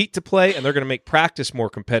can compete to play, and they're going to make practice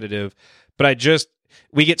more competitive. But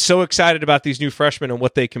we get so excited about these new freshmen and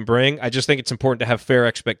what they can bring. I just think it's important to have fair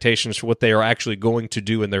expectations for what they are actually going to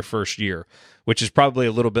do in their first year, which is probably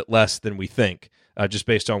a little bit less than we think, just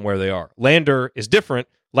based on where they are. Lander is different,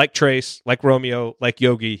 like Trace, like Romeo, like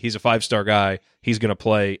Yogi. He's a 5-star guy. He's going to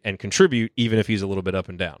play and contribute, even if he's a little bit up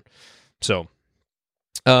and down. So,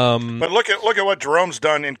 but look at what Jerome's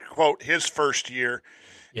done in, quote, his first year,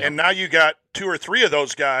 and now you got 2 or 3 of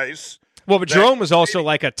those guys. Well, but Jerome was also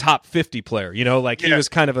like a top 50 player, he was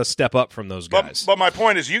kind of a step up from those guys. But my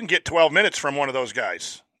point is you can get 12 minutes from one of those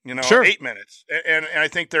guys, sure. 8 minutes. And I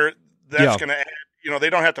think that's going to add,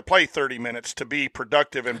 they don't have to play 30 minutes to be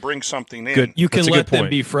productive and bring something in. Good. You can let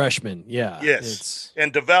them be freshmen. Yeah. Yes.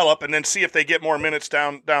 And develop and then see if they get more minutes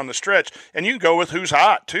down the stretch. And you can go with who's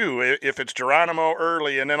hot too. If it's Geronimo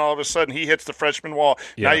early and then all of a sudden he hits the freshman wall,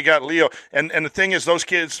 now you got Leo. And the thing is, those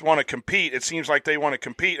kids want to compete. It seems like they want to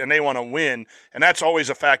compete and they want to win. And that's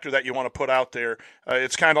always a factor that you want to put out there.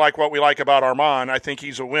 It's kind of like what we like about Armand. I think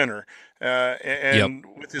he's a winner.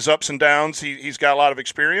 With his ups and downs, he's got a lot of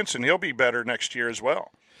experience, and he'll be better next year as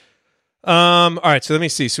well. All right, so let me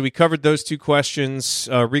see. So we covered those 2 questions.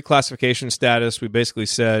 Reclassification status, we basically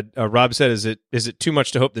said, Rob said, is it too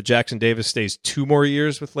much to hope that Jackson Davis stays 2 more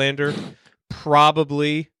years with Lander?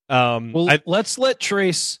 Probably. Let's let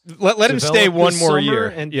Trace let him stay 1 more year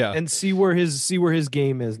and see where his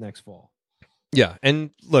game is next fall. Yeah,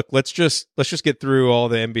 and look, let's just get through all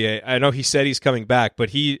the NBA. I know he said he's coming back,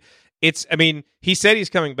 but he said he's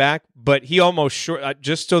coming back, but he almost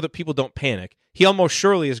just so that people don't panic, he almost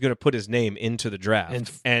surely is going to put his name into the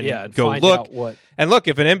draft and go find look. out what. And look,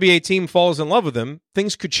 if an NBA team falls in love with him,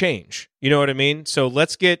 things could change. You know what I mean? So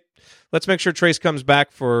let's make sure Trace comes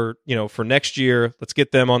back for next year. Let's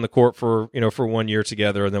get them on the court for 1 year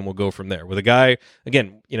together, and then we'll go from there. With a guy,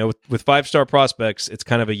 again, with 5-star prospects, it's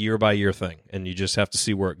kind of a year-by-year thing, and you just have to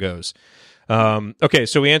see where it goes. Okay,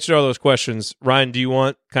 so we answered all those questions. Ryan, do you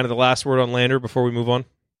want kind of the last word on Lander before we move on?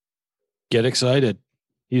 Get excited.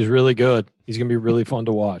 He's really good. He's going to be really fun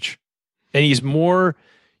to watch. And he's more,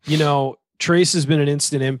 Trace has been an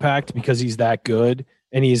instant impact because he's that good,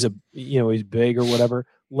 and he's he's big or whatever.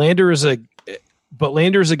 Lander is a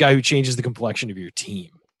guy who changes the complexion of your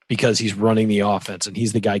team because he's running the offense and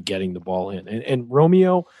he's the guy getting the ball in. And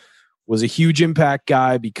Romeo was a huge impact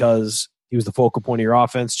guy because he was the focal point of your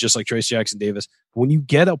offense, just like Trace Jackson Davis. But when you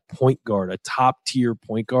get a point guard, a top tier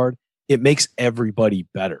point guard, it makes everybody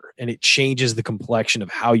better, and it changes the complexion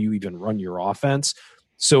of how you even run your offense.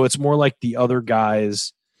 So it's more like the other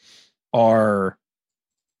guys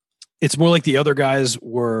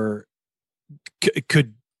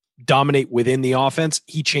could dominate within the offense.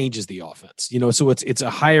 He changes the offense, so it's a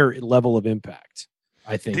higher level of impact,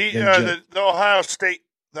 I think. The Ohio State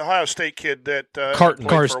kid that Carton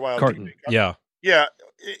played for a while. Carton. Yeah.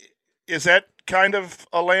 Is that kind of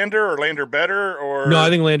a Lander or Lander better? Or no, I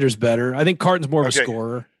think Lander's better. I think Carton's more of a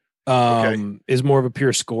scorer. Is more of a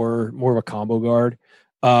pure scorer, more of a combo guard.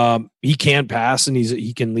 He can pass and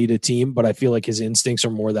he can lead a team, but I feel like his instincts are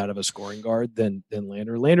more that of a scoring guard than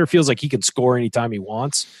Lander. Lander feels like he can score anytime he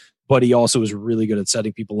wants, but he also is really good at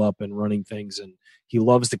setting people up and running things, and he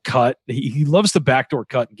loves to cut. He loves the backdoor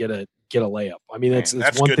cut and get a layup. I mean, that's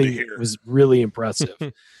one thing that was really impressive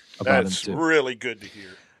about him too. Really good to hear.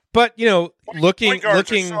 But looking are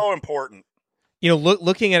so important.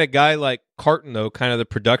 Looking at a guy like Carton, though, kind of the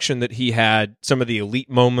production that he had, some of the elite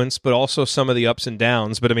moments, but also some of the ups and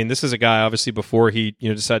downs. But I mean, this is a guy, obviously, before he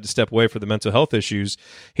decided to step away for the mental health issues,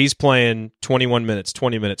 he's playing 21 minutes,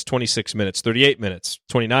 20 minutes, 26 minutes, 38 minutes,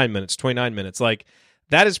 29 minutes, 29 minutes. Like,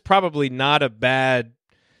 that is probably not a bad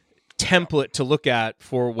template to look at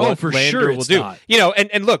for what Lander will do. Not.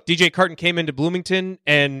 And look, DJ Carton came into Bloomington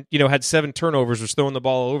and had 7 turnovers, was throwing the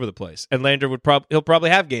ball all over the place. And Lander he'll probably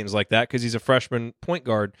have games like that because he's a freshman point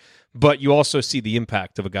guard. But you also see the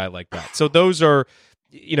impact of a guy like that. So those are,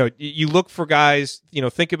 you look for guys.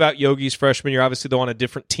 Think about Yogi's freshman year. Obviously, they're on a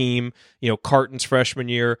different team. Carton's freshman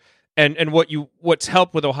year. And what's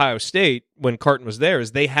helped with Ohio State when Carton was there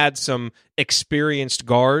is they had some experienced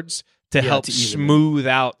guards to help smooth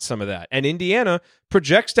out some of that. And Indiana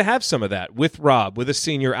projects to have some of that with Rob, with a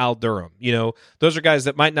senior Al Durham. Those are guys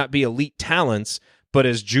that might not be elite talents, but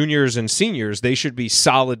as juniors and seniors, they should be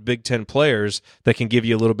solid Big Ten players that can give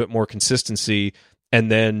you a little bit more consistency.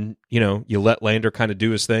 And then, you let Lander kind of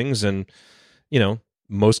do his things, and,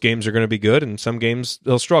 most games are going to be good and some games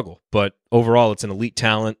they'll struggle. But overall, it's an elite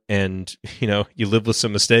talent, and, you live with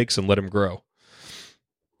some mistakes and let him grow.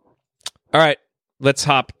 All right. Let's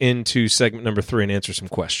hop into segment number 3 and answer some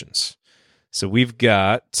questions. So we've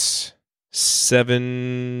got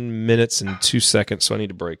 7 minutes and 2 seconds, so I need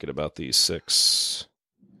to break it about the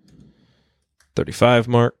 6:35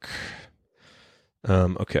 mark.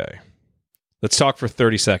 Okay. Let's talk for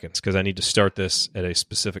 30 seconds because I need to start this at a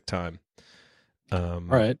specific time. All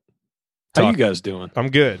right. How you guys doing?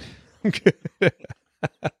 I'm good.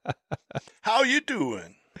 How you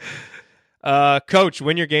doing? Coach,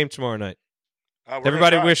 win your game tomorrow night.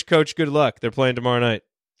 Everybody wish Coach good luck. They're playing tomorrow night.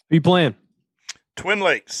 Who you playing? Twin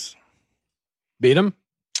Lakes. Beat them?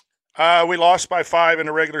 We lost by 5 in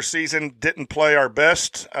the regular season. Didn't play our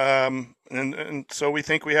best, and so we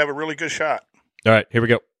think we have a really good shot. All right, here we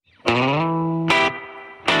go.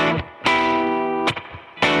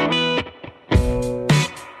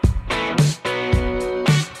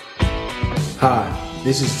 Hi,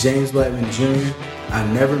 this is James Blackman Jr. I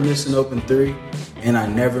never miss an open 3. And I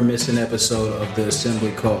never miss an episode of the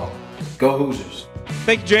Assembly Call. Go Hoosiers.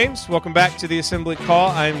 Thank you, James. Welcome back to the Assembly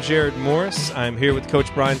Call. I'm Jared Morris. I'm here with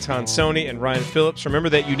Coach Brian Tonsoni and Ryan Phillips. Remember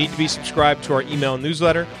that you need to be subscribed to our email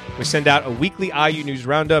newsletter. We send out a weekly IU news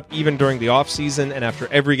roundup, even during the offseason. And after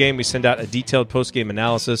every game, we send out a detailed post-game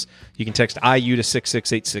analysis. You can text IU to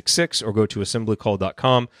 66866 or go to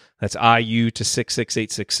assemblycall.com. That's IU to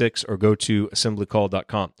 66866 or go to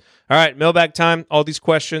assemblycall.com. All right, mailbag time. All these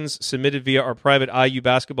questions submitted via our private IU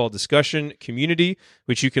basketball discussion community,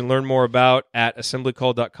 which you can learn more about at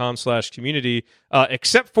assemblycall.com/community,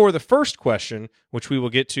 except for the first question, which we will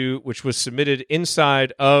get to, which was submitted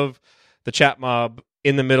inside of the chat mob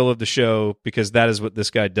in the middle of the show, because that is what this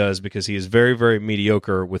guy does, because he is very, very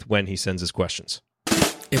mediocre with when he sends his questions.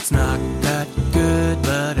 It's not that good,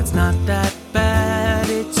 but it's not that bad.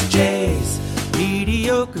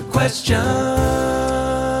 question.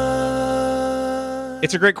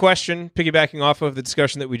 It's a great question, piggybacking off of the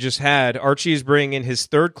discussion that we just had. Archie is bringing in his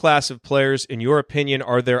third class of players. In your opinion,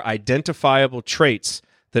 are there identifiable traits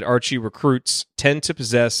that Archie recruits tend to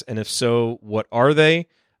possess? And if so, what are they?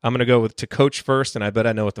 I'm going to go to coach first, and I bet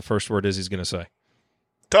I know what the first word is he's going to say.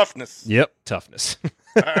 Toughness. Yep, toughness.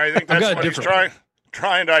 I think that's what he's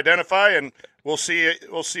trying to identify, and we'll see.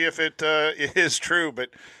 We'll see if it is true. But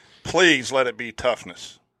please let it be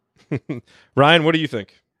toughness. Ryan, what do you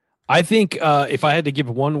think? I think if I had to give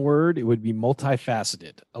one word, it would be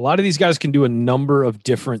multifaceted. A lot of these guys can do a number of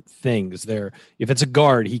different things. If it's a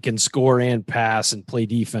guard, he can score and pass and play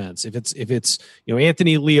defense. If it's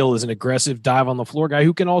Anthony Leal is an aggressive dive on the floor guy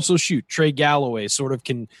who can also shoot. Trey Galloway sort of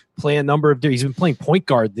can play a number of. He's been playing point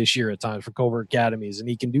guard this year at times for Culver Academies, and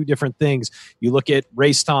he can do different things. You look at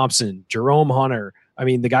Race Thompson, Jerome Hunter. I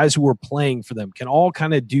mean, the guys who are playing for them can all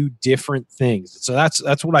kind of do different things. So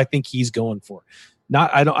that's what I think he's going for.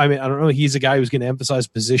 I don't know. He's a guy who's going to emphasize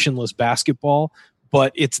positionless basketball,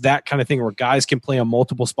 but it's that kind of thing where guys can play on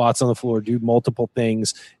multiple spots on the floor, do multiple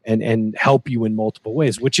things, and help you in multiple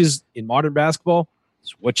ways, which is in modern basketball,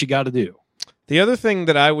 is what you got to do. The other thing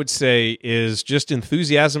that I would say is just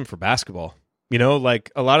enthusiasm for basketball.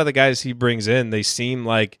 Like a lot of the guys he brings in, they seem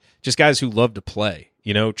like just guys who love to play.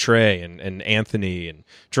 Trey and Anthony and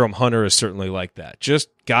Jerome Hunter is certainly like that. Just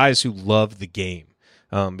guys who love the game.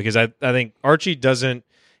 Because I think Archie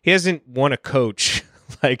hasn't won a coach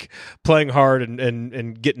like playing hard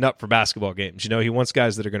and getting up for basketball games. He wants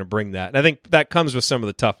guys that are going to bring that. And I think that comes with some of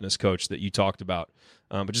the toughness, coach, that you talked about.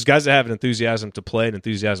 But just guys that have an enthusiasm to play and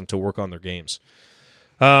enthusiasm to work on their games.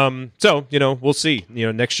 So, we'll see.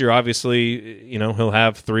 Next year, obviously, he'll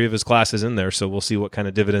have 3 of his classes in there. So we'll see what kind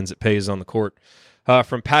of dividends it pays on the court.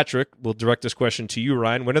 From Patrick, we'll direct this question to you,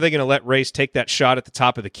 Ryan. When are they going to let Race take that shot at the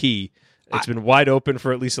top of the key? It's been wide open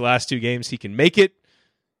for at least the last 2 games. He can make it.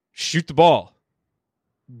 Shoot the ball.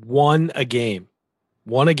 One a game.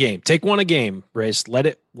 Take one a game, Race. Let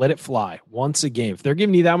it fly once a game. If they're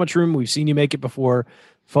giving you that much room, we've seen you make it before.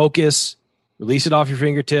 Focus, release it off your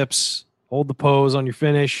fingertips, hold the pose on your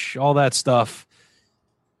finish, all that stuff.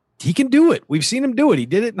 He can do it. We've seen him do it. He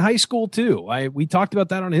did it in high school too. We talked about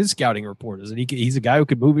that on his scouting report. Is that he's a guy who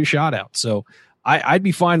could move his shot out. So I'd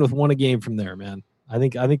be fine with one a game from there, man. I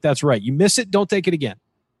think that's right. You miss it, don't take it again.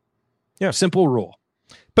 Yeah, simple rule.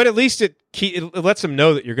 But at least it lets them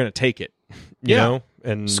know that you're going to take it. You know,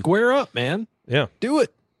 and square up, man. Yeah, do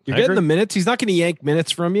it. You're getting the minutes. He's not going to yank minutes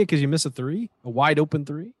from you because you miss a wide open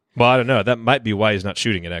 3. Well, I don't know. That might be why he's not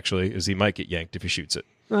shooting it. Actually, is he might get yanked if he shoots it.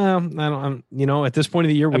 I don't. At this point of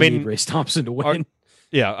the year, we need Race Thompson to win.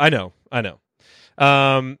 Yeah, I know.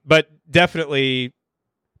 But definitely.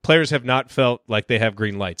 Players have not felt like they have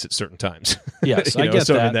green lights at certain times. Yes, I get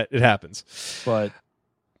that it happens. But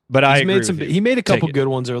I agree with you. He made a couple good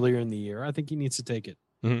ones earlier in the year. I think he needs to take it.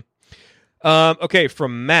 Mm-hmm. Okay,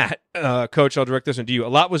 from Matt, Coach, I'll direct this one to you. A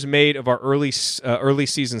lot was made of our early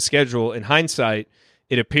season schedule. In hindsight,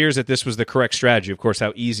 it appears that this was the correct strategy. Of course,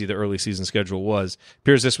 how easy the early season schedule was.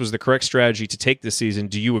 Appears this was the correct strategy to take this season.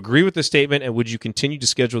 Do you agree with the statement, and would you continue to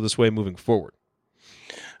schedule this way moving forward?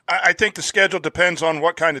 I think the schedule depends on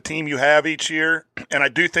what kind of team you have each year, and I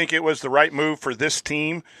do think it was the right move for this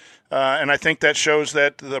team. And I think that shows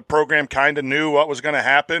that the program kind of knew what was going to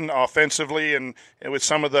happen offensively and with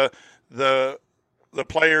some of the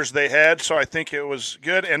players they had. So I think it was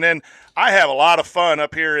good. And then I have a lot of fun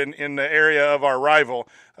up here in the area of our rival,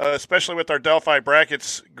 especially with our Delphi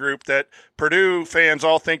Brackets group, that Purdue fans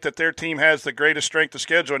all think that their team has the greatest strength of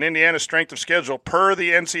schedule. And Indiana's strength of schedule, per the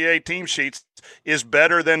NCAA team sheets, is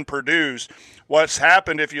better than Purdue's. What's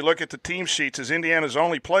happened, if you look at the team sheets, is Indiana's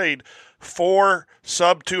only played 4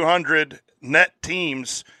 sub-200 net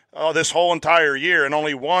teams this whole entire year and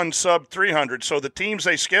only 1 sub-300. So the teams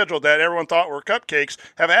they scheduled that everyone thought were cupcakes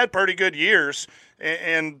have had pretty good years,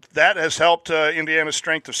 and that has helped Indiana's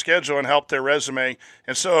strength of schedule and helped their resume.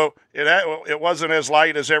 And so it wasn't as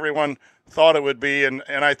light as everyone thought it would be, and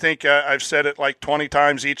I think I've said it like 20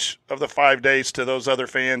 times each of the 5 days to those other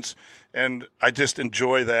fans, and I just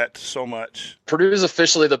enjoy that so much. Purdue is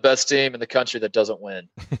officially the best team in the country that doesn't win.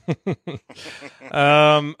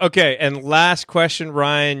 Okay, and last question,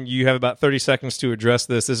 Ryan. You have about 30 seconds to address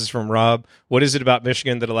this. This is from Rob. What is it about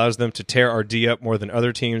Michigan that allows them to tear our D up more than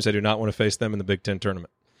other teams? I do not want to face them in the Big Ten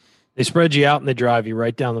tournament. They spread you out and they drive you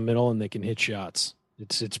right down the middle, and they can hit shots.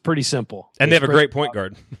 It's pretty simple. And they have a great point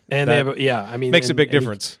guard. And they have makes a big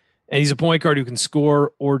difference. And he's a point guard who can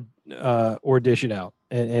score or dish it out.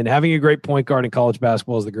 And having a great point guard in college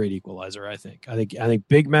basketball is the great equalizer, I think. I think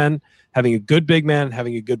big men, having a good big man,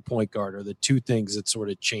 having a good point guard are the two things that sort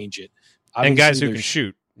of change it. Obviously, and guys who can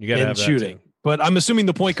shoot. You got to have that shooting. too. But I'm assuming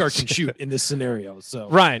the point guard can shoot in this scenario. So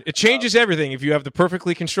Ryan, it changes everything if you have the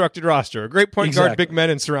perfectly constructed roster. A great point guard, big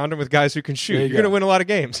men, and surround them with guys who can shoot. You're going to win a lot of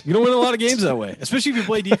games. You don't win a lot of games that way, especially if you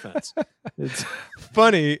play defense. It's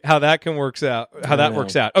funny how that works out.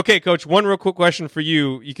 Okay, Coach, one real quick question for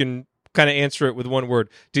you. You can kind of answer it with one word.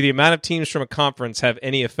 Do the amount of teams from a conference have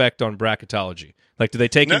any effect on bracketology? Like, do they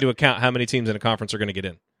take into account how many teams in a conference are going to get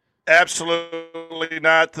in? Absolutely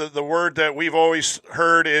not. The word that we've always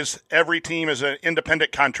heard is every team is an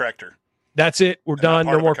independent contractor. That's it. We're done.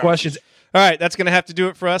 No more questions. All right, that's going to have to do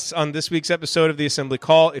it for us on this week's episode of the Assembly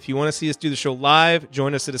Call. If you want to see us do the show live,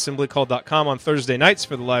 join us at assemblycall.com on Thursday nights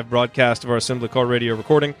for the live broadcast of our Assembly Call radio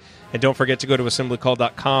recording. And don't forget to go to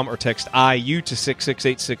assemblycall.com or text IU to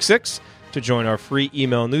 66866 to join our free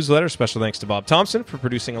email newsletter. Special thanks to Bob Thompson for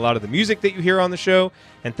producing a lot of the music that you hear on the show.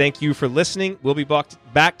 And thank you for listening. We'll be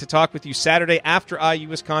back to talk with you Saturday after IU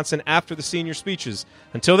Wisconsin, after the senior speeches.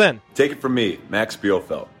 Until then. Take it from me, Max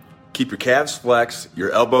Bielfeldt. Keep your calves flexed,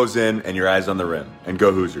 your elbows in, and your eyes on the rim. And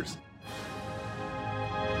go Hoosiers.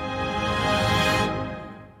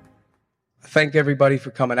 Thank everybody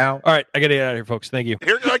for coming out. All right, I got to get out of here, folks. Thank you.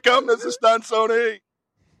 Here I come. This is Don Sony.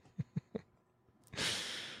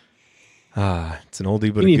 It's an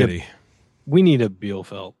oldie but a goodie. We need a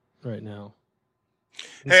Bielfeldt right now.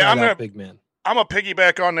 Hey, I'm gonna big man. I'm gonna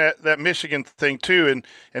piggyback on that Michigan thing too,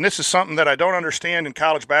 and this is something that I don't understand in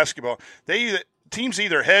college basketball. Teams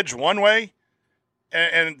either hedge one way,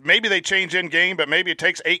 and maybe they change in game, but maybe it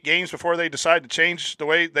takes 8 games before they decide to change the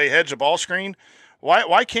way they hedge a ball screen.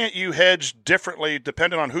 Why can't you hedge differently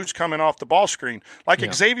depending on who's coming off the ball screen?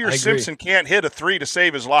 Like Xavier Simpson can't hit a 3 to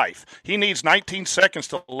save his life. He needs 19 seconds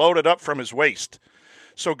to load it up from his waist.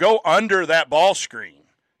 So go under that ball screen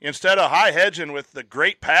instead of high hedging with the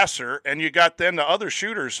great passer, and you got then the other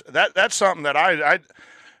shooters. That's something that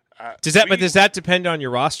does that depend on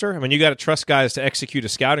your roster? I mean, you got to trust guys to execute a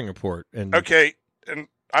scouting report. Okay, and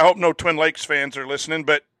I hope no Twin Lakes fans are listening,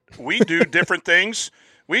 but we do different things.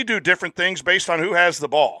 We do different things based on who has the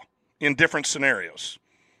ball in different scenarios.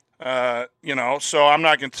 So I'm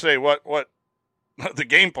not going to say what the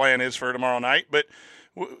game plan is for tomorrow night, but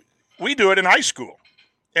we do it in high school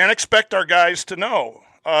and expect our guys to know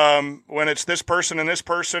when it's this person and this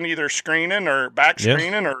person either screening or back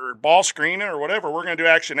screening or ball screening or whatever. We're going to do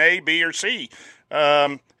action A, B, or C.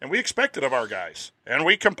 And we expect it of our guys. And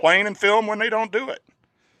we complain and film when they don't do it.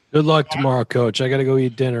 Good luck tomorrow, Coach. I got to go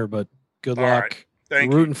eat dinner, but good luck. Right.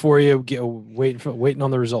 Thank Rooting for you. Waiting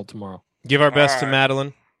on the result tomorrow. Give our best to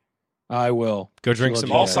Madeline. I will. Go drink some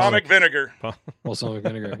balsamic vinegar. Balsamic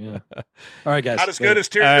vinegar, yeah. All right, guys. Not as good as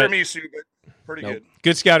tiramisu, but pretty good.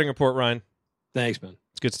 Good scouting report, Ryan. Thanks, man.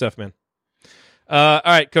 It's good stuff, man. All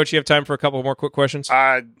right, Coach, you have time for a couple more quick questions?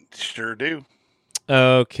 I sure do.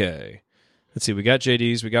 Okay. Let's see. We got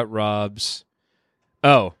JD's. We got Rob's.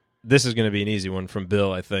 Oh, this is going to be an easy one from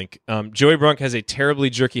Bill, I think. Joey Brunk has a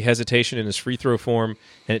terribly jerky hesitation in his free throw form,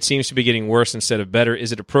 and it seems to be getting worse instead of better.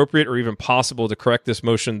 Is it appropriate or even possible to correct this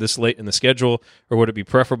motion this late in the schedule, or would it be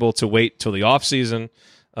preferable to wait till the offseason?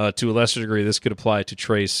 To a lesser degree, this could apply to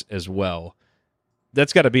Trace as well.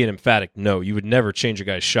 That's got to be an emphatic no. You would never change a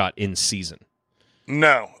guy's shot in season.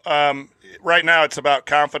 No. Right now it's about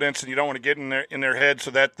confidence, and you don't want to get in their head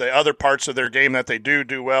so that the other parts of their game that they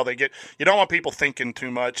do well, you don't want people thinking too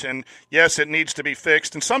much. And yes, it needs to be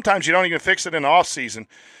fixed. And sometimes you don't even fix it in the off season,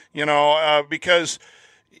 because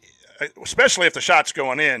especially if the shot's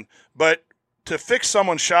going in, but to fix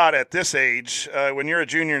someone's shot at this age, when you're a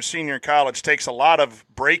junior and senior in college, takes a lot of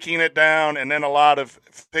breaking it down and then a lot of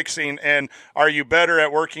fixing. And are you better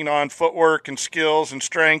at working on footwork and skills and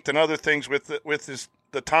strength and other things with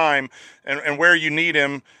the time and where you need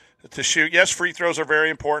him to shoot? Yes, free throws are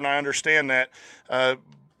very important. I understand that.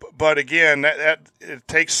 But again, that it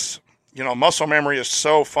takes, muscle memory is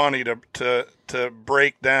so funny to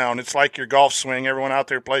break down. It's like your golf swing. Everyone out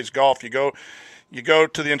there plays golf. You go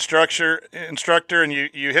to the instructor and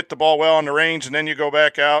you hit the ball well on the range, and then you go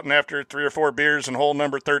back out, and after 3 or 4 beers and hole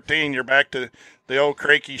number 13, you're back to the old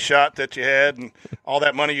cranky shot that you had, and all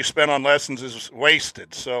that money you spent on lessons is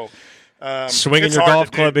wasted. So swinging your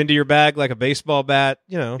golf club into your bag like a baseball bat,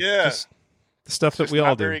 just the stuff that we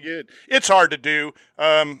all do. Very good. It's hard to do.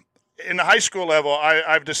 In the high school level,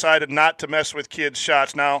 I've decided not to mess with kids'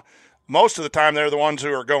 shots. Now, most of the time, they're the ones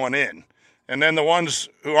who are going in. And then the ones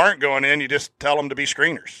who aren't going in, you just tell them to be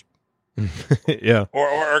screeners. Yeah.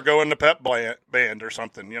 Or go in the pep band or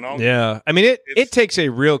something, Yeah. I mean, it takes a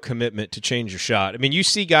real commitment to change your shot. I mean, you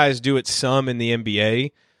see guys do it some in the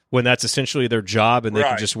NBA when that's essentially their job and they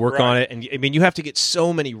can just work on it. And I mean, you have to get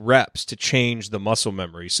so many reps to change the muscle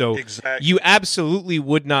memory. So exactly. You absolutely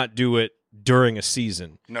would not do it during a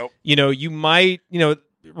season. Nope. You might,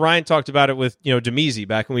 Ryan talked about it with, Demezi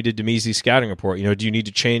back when we did Demezi's scouting report. Do you need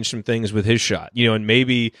to change some things with his shot? And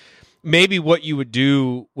maybe what you would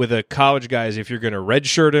do with a college guy is if you're going to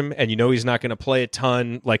redshirt him and he's not going to play a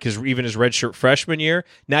ton, like even his redshirt freshman year,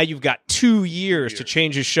 now you've got 2 years to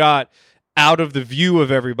change his shot out of the view of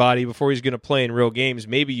everybody before he's going to play in real games.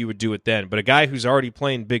 Maybe you would do it then. But a guy who's already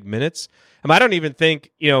playing big minutes, I don't even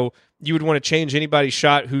think, you would want to change anybody's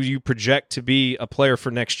shot who you project to be a player for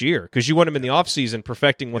next year, because you want them in the offseason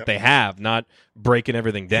perfecting what they have, not breaking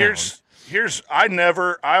everything down.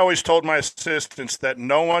 I always told my assistants that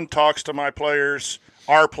no one talks to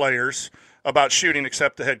our players, about shooting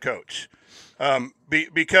except the head coach.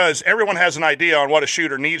 Because everyone has an idea on what a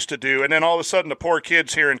shooter needs to do, and then all of a sudden the poor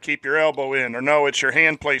kid's here and keep your elbow in, or no, it's your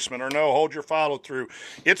hand placement, or no, hold your follow through.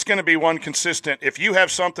 It's going to be one consistent. If you have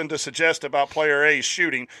something to suggest about player A's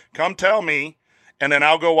shooting, come tell me, and then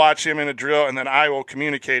I'll go watch him in a drill, and then I will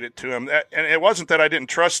communicate it to him. And it wasn't that I didn't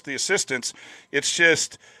trust the assistants. It's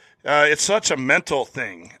just it's such a mental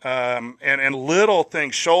thing, and little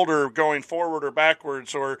things, shoulder going forward or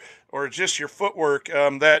backwards, or just your footwork,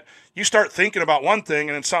 that you start thinking about one thing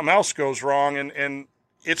and then something else goes wrong, and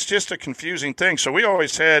it's just a confusing thing. So we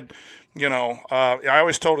always had, I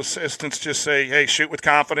always told assistants, just say, hey, shoot with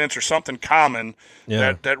confidence, or something common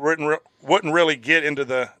that wouldn't really get into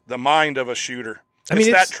the mind of a shooter.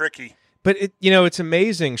 It's that tricky. But it's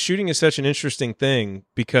amazing. Shooting is such an interesting thing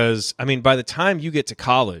because, by the time you get to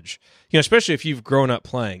college, especially if you've grown up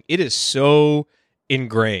playing, it is so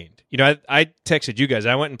ingrained. I texted you guys.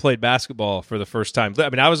 I went and played basketball for the first time.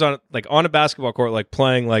 I was on a basketball court,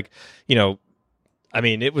 playing,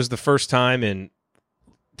 it was the first time in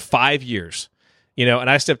 5 years. And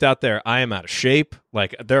I stepped out there. I am out of shape.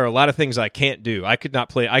 There are a lot of things I can't do. I could not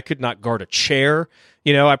play. I could not guard a chair.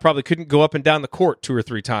 I probably couldn't go up and down the court 2 or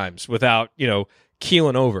 3 times without,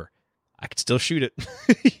 keeling over. I could still shoot it.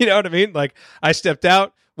 You know what I mean? I stepped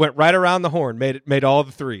out, went right around the horn, made all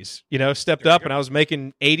the threes, stepped up, and I was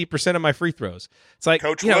making 80% of my free throws. It's like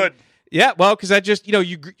Coach Wood. Yeah, well, because I just,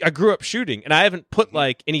 I grew up shooting, and I haven't put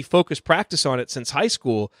any focused practice on it since high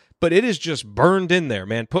school, but it is just burned in there,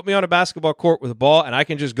 man. Put me on a basketball court with a ball, and I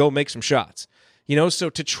can just go make some shots. So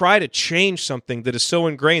to try to change something that is so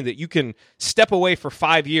ingrained that you can step away for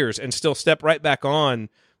 5 years and still step right back on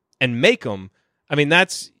and make them,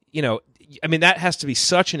 that's, that has to be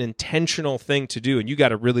such an intentional thing to do, and you got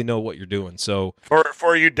to really know what you're doing. So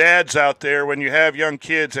for you dads out there, when you have young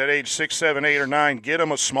kids at age 6, 7, 8, or 9, get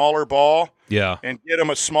them a smaller ball. Yeah. And get them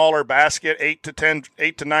a smaller basket, 8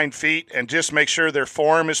 to 9 feet, and just make sure their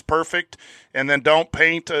form is perfect. And then don't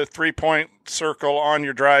paint a 3-point circle on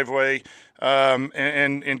your driveway,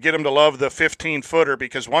 and get them to love the 15-footer,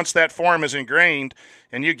 because once that form is ingrained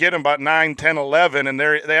and you get them about 9, 10, 11, and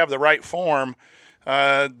they have the right form,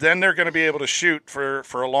 then they're going to be able to shoot for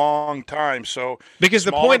a long time. So because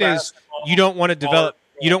the point is you don't want to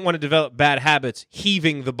develop bad habits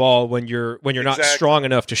heaving the ball when you're not strong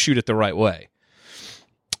enough to shoot it the right way.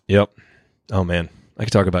 Yep. Oh man, I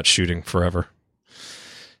could talk about shooting forever.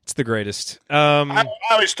 It's the greatest. I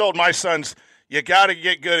always told my sons, you got to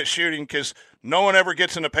get good at shooting, because no one ever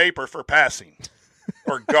gets in the paper for passing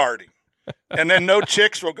or guarding. And then no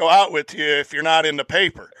chicks will go out with you if you're not in the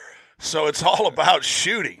paper. So it's all about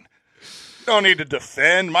shooting. You don't need to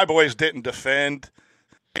defend. My boys didn't defend.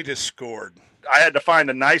 They just scored. I had to find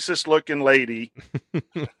the nicest looking lady.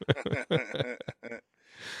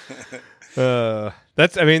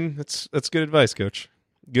 That's good advice, Coach.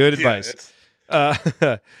 Good advice.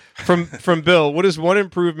 From Bill, what is one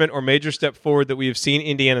improvement or major step forward that we have seen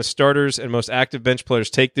Indiana starters and most active bench players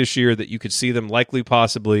take this year that you could see them likely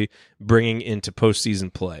possibly bringing into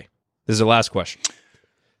postseason play? This is the last question.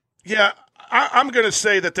 Yeah, I'm going to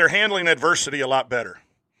say that they're handling adversity a lot better.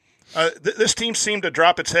 This team seemed to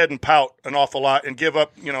drop its head and pout an awful lot and give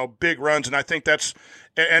up, big runs. And I think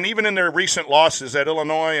and even in their recent losses at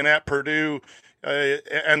Illinois and at Purdue,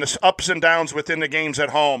 and the ups and downs within the games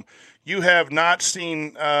at home, you have not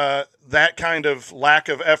seen that kind of lack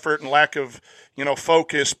of effort and lack of,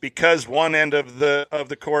 focus, because one end of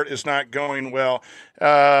the court is not going well.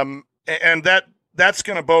 And that's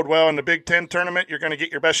going to bode well in the Big Ten tournament. You're going to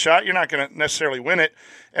get your best shot. You're not going to necessarily win it.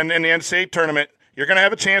 And in the NCAA tournament, you're going to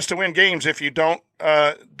have a chance to win games if you don't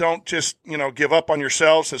just, give up on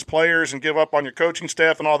yourselves as players and give up on your coaching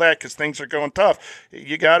staff and all that, because things are going tough.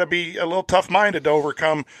 You got to be a little tough-minded to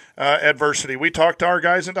overcome adversity. We talked to our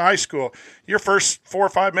guys into high school. Your first 4 or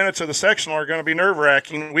 5 minutes of the sectional are going to be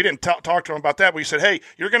nerve-wracking. We didn't talk to them about that. We said, hey,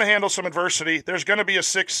 you're going to handle some adversity. There's going to be a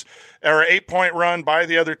 6 or 8-point run by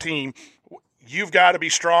the other team. You've got to be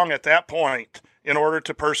strong at that point in order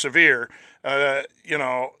to persevere. You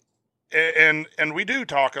know, and we do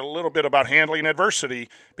talk a little bit about handling adversity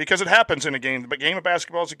because it happens in a game. The game of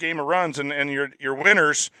basketball is a game of runs, and your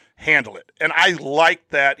winners handle it. And I like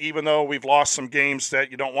that, even though we've lost some games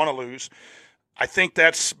that you don't want to lose. I think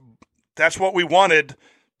that's what we wanted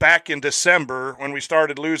back in December when we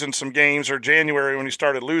started losing some games, or January when we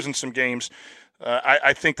started losing some games.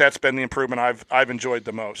 I think that's been the improvement I've enjoyed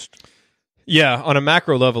the most. Yeah, on a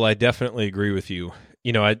macro level, I definitely agree with you.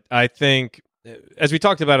 You know, I think, as we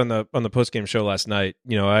talked about on the post-game show last night,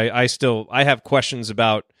 you know, I have questions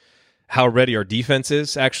about how ready our defense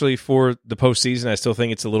is actually for the postseason. I still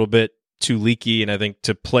think it's a little bit too leaky, and I think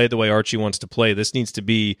to play the way Archie wants to play, this needs to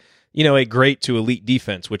be, you know, a great to elite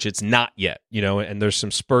defense, which it's not yet, you know, and there's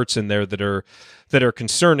some spurts in there that are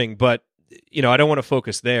concerning, but you know, I don't want to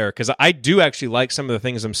focus there because I do actually like some of the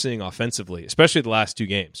things I'm seeing offensively, especially the last two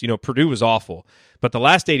games. You know, Purdue was awful, but the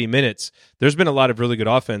last 80 minutes, there's been a lot of really good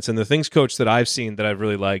offense. And the things, Coach, that I've seen that I've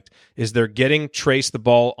really liked is they're getting Trace the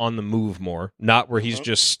ball on the move more, not where he's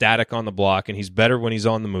just static on the block, and he's better when he's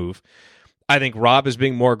on the move. I think Rob is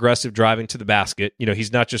being more aggressive driving to the basket. You know,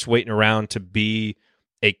 he's not just waiting around to be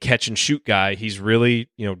a catch and shoot guy. He's really,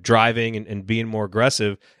 you know, driving and being more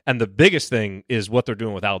aggressive. And the biggest thing is what they're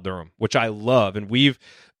doing with Al Durham, which I love. And we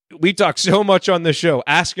talk so much on this show,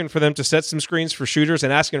 asking for them to set some screens for shooters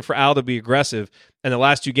and asking for Al to be aggressive. And the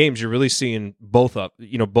last two games, you're really seeing both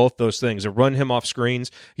those things. Run him off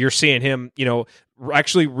screens. You're seeing him, you know,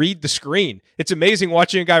 actually read the screen. It's amazing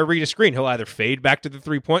watching a guy read a screen. He'll either fade back to the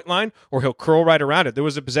three-point line or he'll curl right around it. There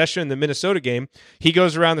was a possession in the Minnesota game. He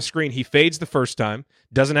goes around the screen. He fades the first time,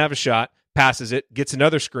 doesn't have a shot, passes it, gets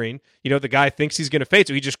another screen. You know, the guy thinks he's going to fade,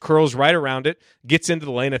 so he just curls right around it, gets into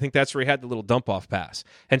the lane. I think that's where he had the little dump-off pass.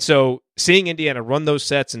 And so seeing Indiana run those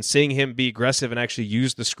sets and seeing him be aggressive and actually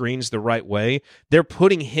use the screens the right way, they're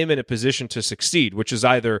putting him in a position to succeed, which is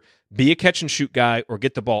either be a catch-and-shoot guy or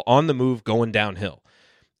get the ball on the move going downhill.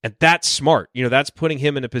 And that's smart. You know, that's putting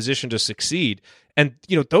him in a position to succeed. And,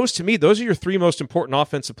 you know, those are your three most important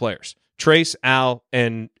offensive players. Trace, Al,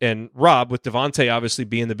 and Rob, with Devontae obviously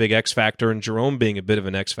being the big X factor and Jerome being a bit of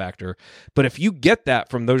an X factor. But if you get that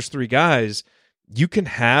from those three guys, you can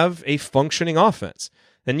have a functioning offense.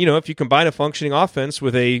 And, you know, if you combine a functioning offense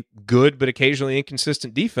with a good but occasionally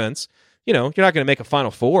inconsistent defense, you know, you're not going to make a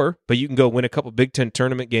Final Four, but you can go win a couple Big Ten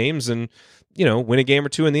tournament games and, you know, win a game or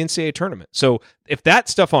two in the NCAA tournament. So if that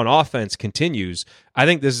stuff on offense continues, I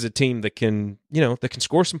think this is a team that can, you know, that can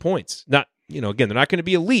score some points. Not, you know, again, they're not going to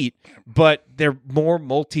be elite, but they're more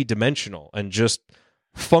multi-dimensional and just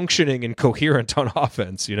functioning and coherent on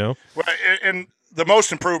offense, you know? Well, and the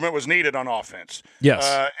most improvement was needed on offense.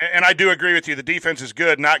 Yes. And I do agree with you. The defense is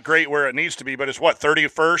good, not great where it needs to be, but it's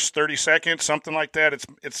 31st, 32nd, something like that.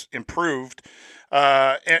 It's improved.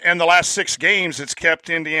 And the last 6 games, it's kept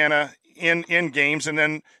Indiana in games, and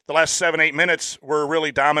then the last 7-8 minutes were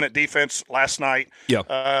really dominant defense last night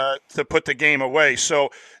to put the game away. So,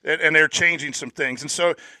 and they're changing some things. And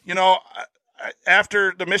so, you know,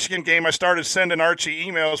 after the Michigan game, I started sending Archie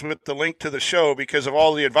emails with the link to the show because of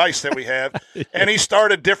all the advice that we have. And he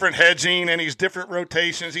started different hedging and he's different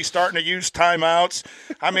rotations. He's starting to use timeouts.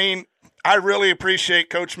 I mean, I really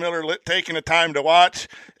appreciate Coach Miller taking the time to watch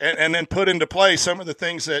and then put into play some of the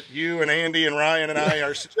things that you and Andy and Ryan and I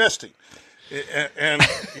are suggesting. And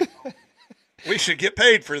you know, we should get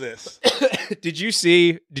paid for this. Did you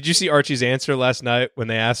see Archie's answer last night when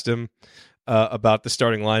they asked him about the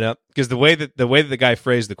starting lineup? Because the way that the guy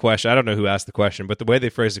phrased the question, I don't know who asked the question, but the way they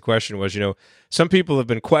phrased the question was, you know, some people have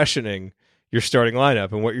been questioning your starting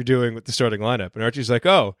lineup and what you're doing with the starting lineup. And Archie's like,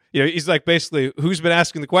 oh, you know, he's like, basically, who's been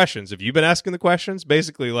asking the questions? Have you been asking the questions?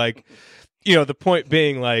 Basically, like, you know, the point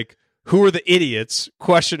being, like, who are the idiots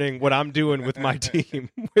questioning what I'm doing with my team?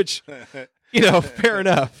 Which, you know, fair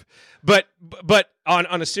enough. But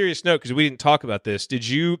on a serious note, because we didn't talk about this, did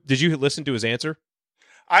you listen to his answer?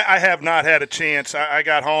 I have not had a chance. I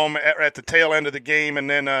got home at the tail end of the game, and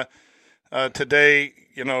then today,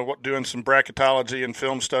 you know, doing some bracketology and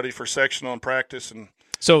film study for sectional and practice. And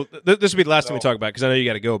so this will be the last time we talk about it, because I know you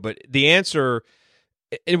got to go. But the answer,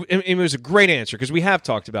 it was a great answer, because we have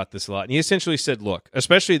talked about this a lot. And he essentially said, look,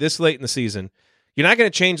 especially this late in the season, you're not going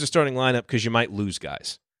to change the starting lineup because you might lose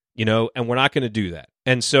guys, you know, and we're not going to do that.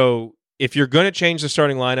 And so if you're going to change the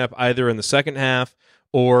starting lineup either in the second half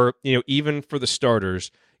or, you know, even for the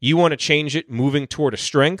starters, you want to change it moving toward a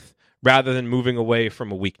strength rather than moving away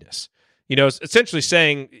from a weakness. You know, it's essentially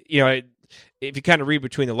saying, you know, if you kind of read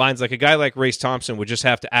between the lines, like a guy like Race Thompson would just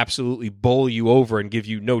have to absolutely bowl you over and give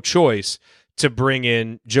you no choice to bring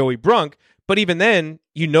in Joey Brunk. But even then,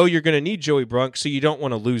 you know you're going to need Joey Brunk, so you don't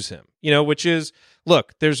want to lose him. You know, which is,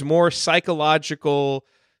 look, there's more psychological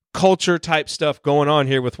culture type stuff going on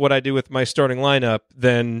here with what I do with my starting lineup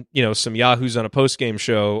than, some yahoos on a post-game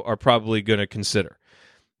show are probably going to consider,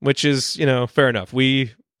 which is, fair enough.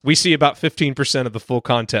 We see about 15% of the full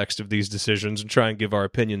context of these decisions and try and give our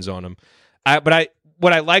opinions on them.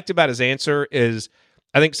 What I liked about his answer is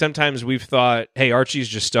I think sometimes we've thought, hey, Archie's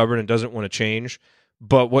just stubborn and doesn't want to change.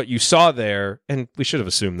 But what you saw there, and we should have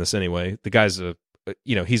assumed this anyway, the guy's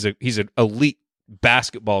he's an elite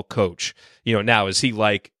basketball coach. Now is he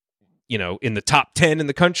like, in the top 10 in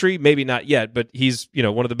the country? Maybe not yet, but he's,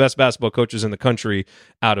 one of the best basketball coaches in the country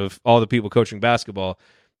out of all the people coaching basketball.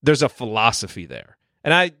 There's a philosophy there.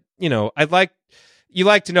 And you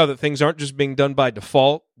like to know that things aren't just being done by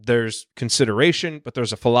default. There's consideration, but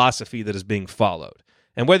there's a philosophy that is being followed.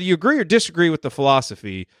 And whether you agree or disagree with the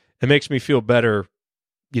philosophy, it makes me feel better,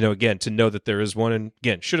 again, to know that there is one. And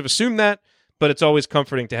again, should have assumed that, but it's always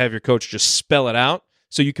comforting to have your coach just spell it out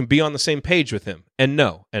so you can be on the same page with him and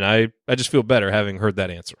know. And I just feel better having heard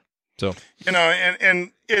that answer. So,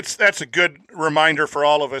 and that's a good reminder for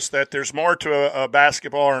all of us that there's more to a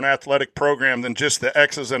basketball or an athletic program than just the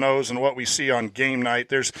X's and O's and what we see on game night.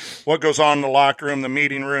 There's what goes on in the locker room, the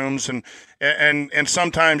meeting rooms, and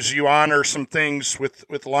sometimes you honor some things with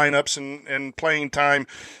lineups and playing time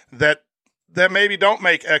that maybe don't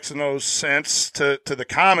make X and O's sense to the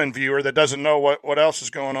common viewer that doesn't know what else is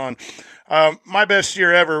going on. My best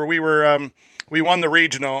year ever, we won the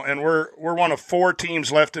regional, and we're one of 4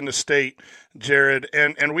 teams left in the state, Jared,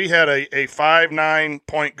 and we had a 5'9"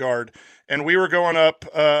 point guard, and we were going up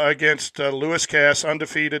against Lewis Cass,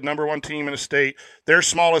 undefeated, number 1 team in the state. Their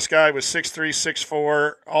smallest guy was 6'3",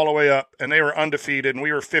 6'4", all the way up, and they were undefeated, and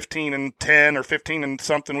we were 15-10 or 15 and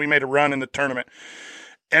something. We made a run in the tournament.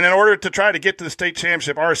 And in order to try to get to the state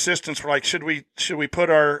championship, our assistants were like, should we put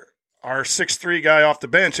our 6'3" guy off the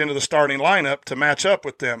bench into the starting lineup to match up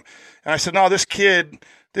with them? And I said, no, this kid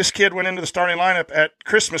went into the starting lineup at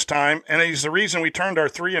Christmas time, and he's the reason we turned our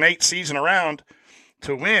 3-8 season around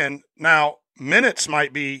to win. Now, minutes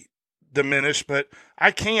might be diminished, but I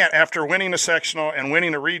can't, after winning a sectional and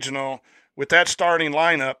winning a regional with that starting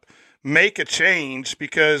lineup, make a change,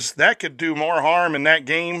 because that could do more harm in that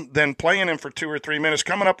game than playing him for 2 or 3 minutes,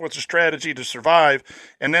 coming up with a strategy to survive,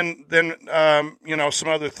 and then some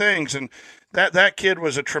other things. And that kid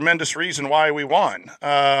was a tremendous reason why we won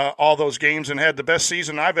all those games and had the best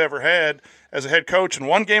season I've ever had as a head coach, and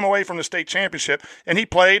 1 game away from the state championship. And he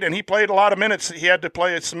played a lot of minutes. He had to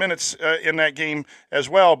play some minutes in that game as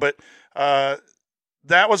well. But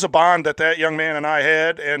that was a bond that young man and I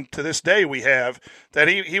had, and to this day we have, that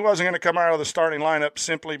he wasn't going to come out of the starting lineup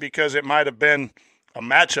simply because it might have been a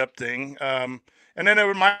matchup thing. And then it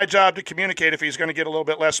was my job to communicate if he's going to get a little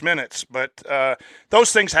bit less minutes. But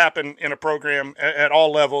those things happen in a program at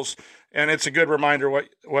all levels, and it's a good reminder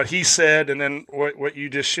what he said and then what you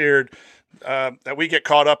just shared, that we get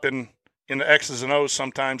caught up in the X's and O's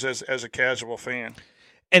sometimes as a casual fan.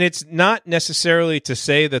 And it's not necessarily to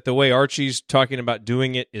say that the way Archie's talking about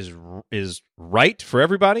doing it is right for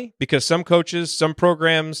everybody, because some coaches, some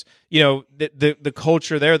programs, the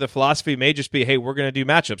culture there, the philosophy may just be, hey, we're going to do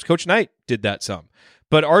matchups. Coach Knight did that some.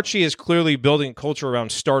 But Archie is clearly building culture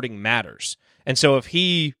around starting matters. And so if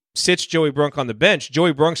he sits Joey Brunk on the bench,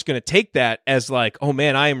 Joey Brunk's going to take that as like, oh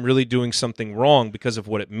man, I am really doing something wrong because of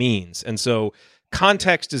what it means. And so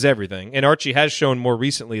context is everything, and Archie has shown more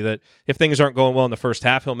recently that if things aren't going well in the first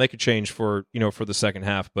half, he'll make a change for the second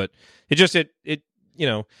half. But that's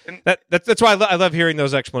why I love hearing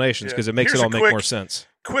those explanations, because it makes it all make more sense.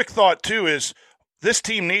 Quick thought too is this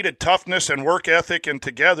team needed toughness and work ethic and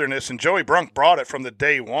togetherness, and Joey Brunk brought it from the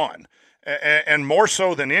day one, and more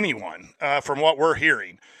so than anyone from what we're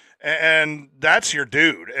hearing. And that's your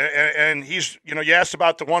dude. And he's, you asked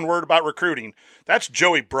about the one word about recruiting. That's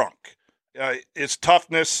Joey Brunk. It's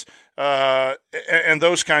toughness and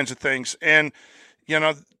those kinds of things. And,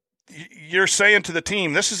 you're saying to the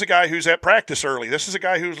team, this is a guy who's at practice early. This is a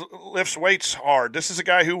guy who lifts weights hard. This is a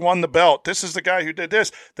guy who won the belt. This is the guy who did this.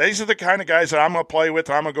 These are the kind of guys that I'm going to play with,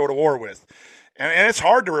 I'm going to go to war with. And it's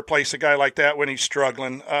hard to replace a guy like that when he's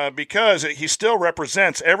struggling because he still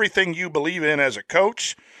represents everything you believe in as a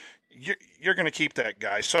coach. You're going to keep that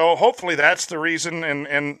guy. So hopefully that's the reason.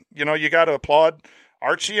 And you got to applaud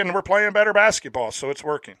Archie, and we're playing better basketball, so it's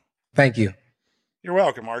working. Thank you. You're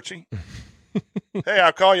welcome, Archie. Hey,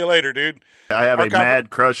 I'll call you later, dude. I have a mad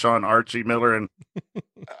crush on Archie Miller. And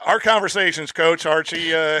our conversations, Coach Archie,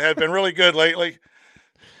 have been really good lately.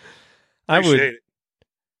 Appreciate it.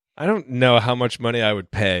 I don't know how much money I would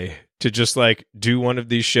pay to just do one of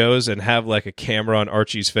these shows and have a camera on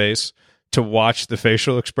Archie's face to watch the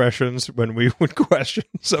facial expressions when we would question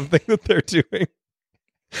something that they're doing.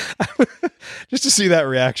 Just to see that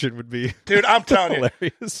reaction would be, dude. I'm telling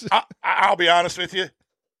hilarious. you, I'll be honest with you.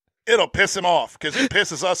 It'll piss him off because it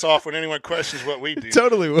pisses us off when anyone questions what we do.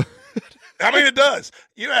 Totally would. I mean, it does.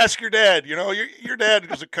 You ask your dad. You know, your dad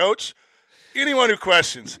is a coach. Anyone who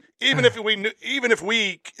questions, even if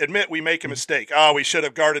we admit we make a mistake, we should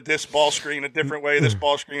have guarded this ball screen a different way, this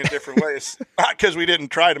ball screen a different way. It's not because we didn't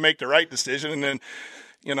try to make the right decision. And then,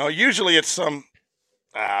 you know, usually it's some.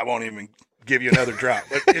 I won't even give you another drop,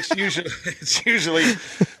 but it's usually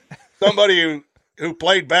somebody who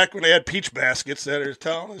played back when they had peach baskets that are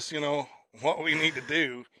telling us, you know, what we need to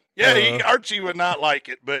do. Yeah, Archie would not like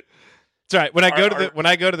it, but. It's all right. When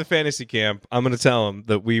I go to the fantasy camp, I'm going to tell him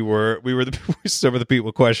that we were some of the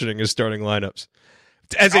people questioning his starting lineups.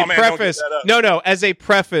 As a preface, as a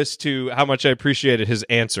preface to how much I appreciated his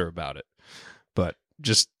answer about it. But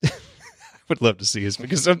just I would love to see his,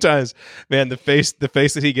 because sometimes, man, the face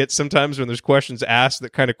that he gets sometimes when there's questions asked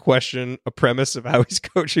that kind of question a premise of how he's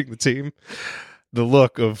coaching the team, the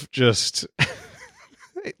look of just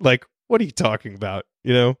like, what are you talking about?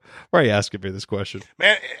 You know, why are you asking me this question?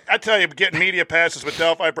 Man, I tell you, getting media passes with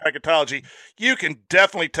Delphi Bracketology, you can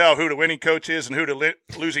definitely tell who the winning coach is and who the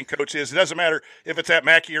losing coach is. It doesn't matter if it's at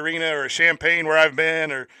Mackey Arena or Champaign where I've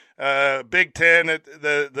been, or Big Ten at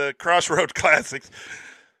the Crossroads Classics.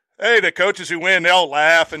 Hey, the coaches who win, they'll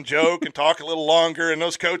laugh and joke and talk a little longer, and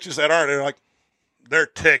those coaches that aren't, they're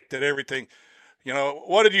ticked at everything. You know,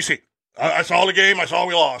 what did you see? I saw the game. I saw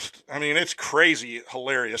we lost. I mean, it's crazy,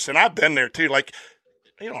 hilarious. And I've been there, too. Like,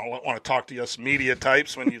 you don't want to talk to us media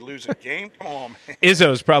types when you lose a game. Come on, man.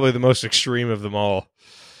 Izzo's probably the most extreme of them all.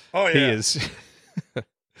 Oh, yeah. He is. All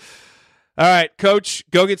right, Coach,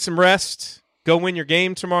 go get some rest. Go win your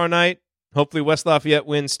game tomorrow night. Hopefully West Lafayette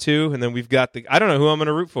wins, too. And then we've got I don't know who I'm going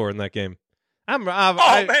to root for in that game. Man.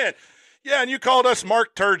 Yeah, and you called us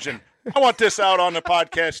Mark Turgeon. I want this out on the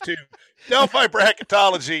podcast, too. Delphi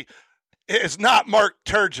Bracketology is not Mark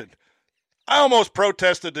Turgeon. I almost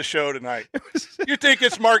protested the show tonight. You think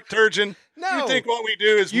it's Mark Turgeon? No. You think what we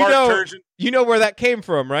do is Mark Turgeon? You know where that came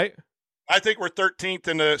from, right? I think we're 13th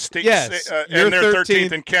in the state. Yes, and they're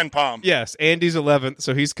 13th in Ken Palm. Yes, Andy's 11th,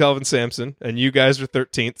 so he's Kelvin Sampson, and you guys are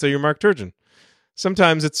 13th, so you're Mark Turgeon.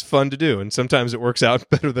 Sometimes it's fun to do, and sometimes it works out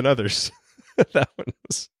better than others. That one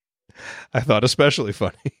was, I thought, especially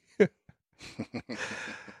funny.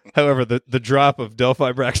 However, the drop of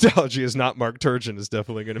Delphi Bracketology is not Mark Turgeon is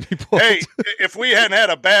definitely going to be pulled. Hey, if we hadn't had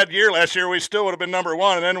a bad year last year, we still would have been number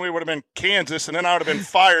one, and then we would have been Kansas, and then I would have been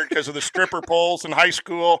fired because of the stripper poles in high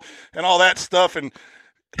school and all that stuff, and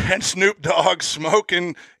Snoop Dogg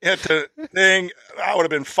smoking at the thing. I would have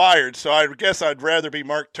been fired. So I guess I'd rather be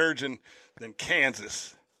Mark Turgeon than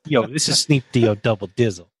Kansas. Yo, this is Sneak Dio Double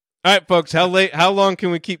Dizzle. All right, folks. How long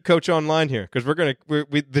can we keep Coach online here? Because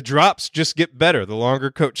the drops just get better the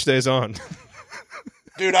longer Coach stays on.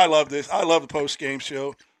 Dude, I love this. I love the post game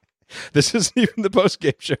show. This isn't even the post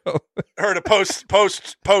game show. Or the post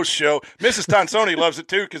show. Mrs. Tonsoni loves it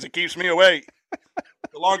too because it keeps me awake.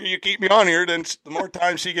 The longer you keep me on here, then the more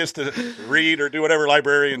time she gets to read or do whatever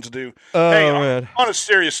librarians do. Man. On a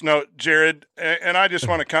serious note, Jared, and I just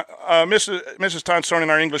want to Mrs. Tonsoni in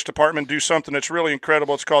our English department do something that's really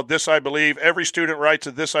incredible. It's called This I Believe. Every student writes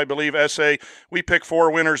a This I Believe essay. We pick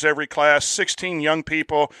 4 winners every class, 16 young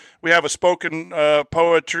people. We have a spoken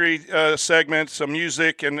poetry segment, some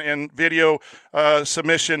music, and video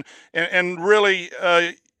submission. And really,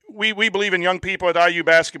 we believe in young people at IU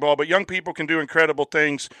basketball, but young people can do incredible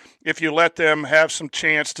things if you let them have some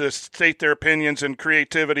chance to state their opinions and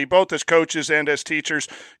creativity, both as coaches and as teachers.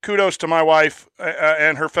 Kudos to my wife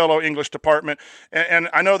and her fellow English department. And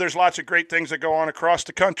I know there's lots of great things that go on across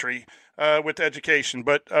the country with education,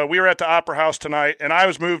 but we were at the Opera House tonight, and I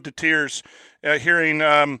was moved to tears hearing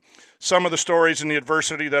some of the stories and the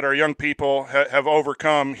adversity that our young people have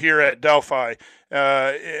overcome here at Delphi.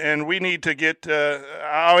 And we need to get,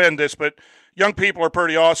 I'll end this, but young people are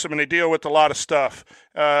pretty awesome and they deal with a lot of stuff.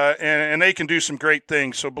 And they can do some great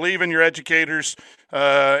things. So believe in your educators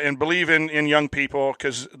and believe in young people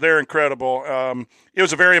because they're incredible. It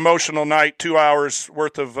was a very emotional night, 2 hours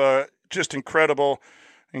worth of just incredible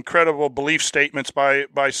belief statements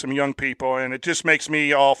by some young people. And it just makes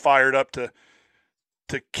me all fired up to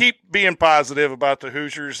keep being positive about the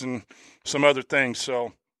Hoosiers and some other things.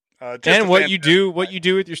 So, and what you do with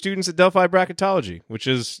your students at Delphi Bracketology, which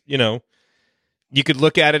is, you could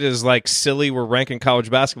look at it as like silly, we're ranking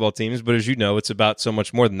college basketball teams, but as you know, it's about so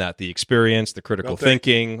much more than that. The experience, the critical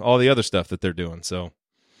thinking, all the other stuff that they're doing. So,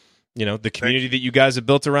 the community that you guys have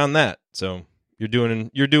built around that. So you're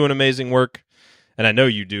doing amazing work. And I know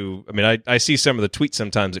you do. I mean, I see some of the tweets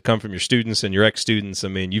sometimes that come from your students and your ex-students. I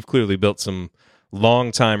mean, you've clearly built some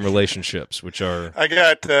long-time relationships, which are... I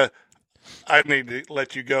got... I need to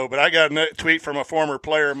let you go, but I got a tweet from a former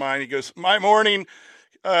player of mine. He goes, my morning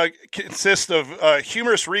consists of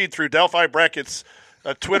humorous read through Delphi Brackett's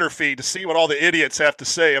Twitter feed to see what all the idiots have to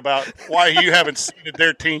say about why you haven't seeded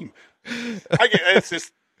their team.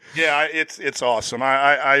 It's awesome.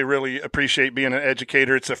 I really appreciate being an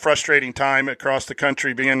educator. It's a frustrating time across the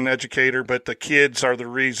country being an educator, but the kids are the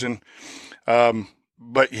reason.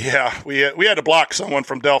 But yeah, we had to block someone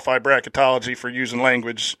from Delphi Bracketology for using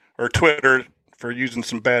language, or Twitter for using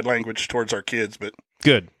some bad language towards our kids. But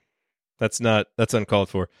good. That's uncalled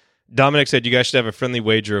for. Dominic said you guys should have a friendly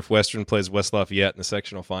wager if Western plays West Lafayette in the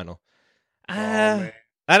sectional final.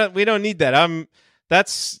 We don't need that.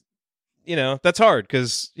 That's hard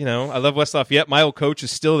because, I love West Lafayette. My old coach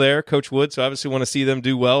is still there, Coach Wood, so I obviously want to see them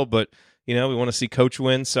do well, but we want to see Coach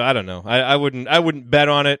win. So I don't know. I wouldn't bet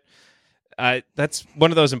on it. That's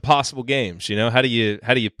one of those impossible games. How do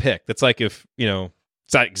you pick? That's like if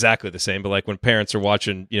it's not exactly the same, but like when parents are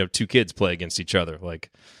watching two kids play against each other.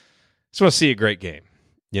 Like, just want to see a great game.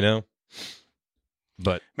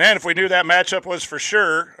 But man, if we knew that matchup was for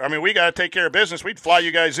sure, we got to take care of business. We'd fly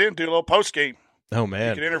you guys in, do a little post game. Oh man,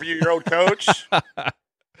 you could interview your old coach,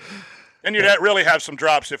 and you'd really have some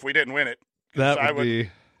drops if we didn't win it. I'd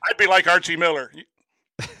be like Archie Miller.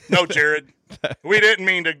 No, Jared. We didn't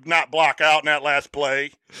mean to not block out in that last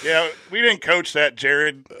play. Yeah, we didn't coach that,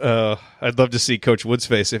 Jared. I'd love to see Coach Wood's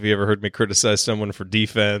face if he ever heard me criticize someone for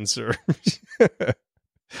defense or.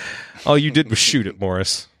 All you did was shoot it,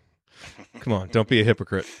 Morris. Come on, don't be a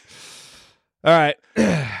hypocrite. All right,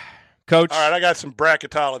 Coach. All right, I got some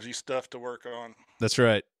bracketology stuff to work on. That's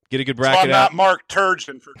right. Get a good bracket so I'm not Mark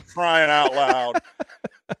Turgeon for crying out loud.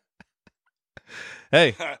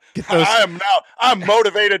 Hey, get those. I'm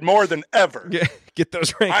motivated more than ever. Get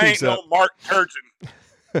those rankings I ain't up. no Mark Turgeon.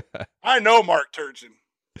 I know Mark Turgeon.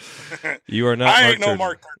 You are not. I ain't no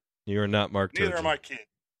Mark Turgeon. You are not Mark Turgeon. Neither are my kids.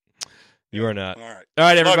 You are not. All right. All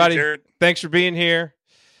right, everybody. Love you, Jared. Thanks for being here.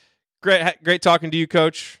 Great talking to you,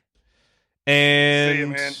 Coach. And see you,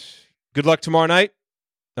 man. Good luck tomorrow night.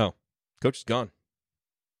 Oh, Coach is gone.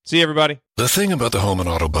 See you, everybody. The thing about the Home and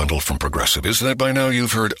Auto Bundle from Progressive is that by now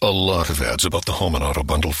you've heard a lot of ads about the Home and Auto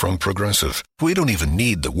Bundle from Progressive. We don't even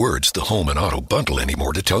need the words the Home and Auto Bundle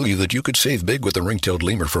anymore to tell you that you could save big with the ring-tailed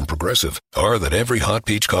lemur from Progressive, or that every hot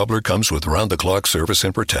peach cobbler comes with round-the-clock service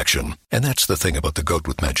and protection. And that's the thing about the goat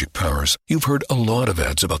with magic powers. You've heard a lot of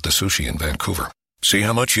ads about the sushi in Vancouver. See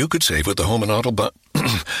how much you could save with the Home and Auto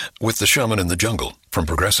with the Shaman in the Jungle from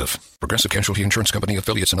Progressive. Progressive Casualty Insurance Company,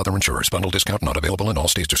 affiliates, and other insurers. Bundle discount not available in all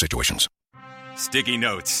states or situations. Sticky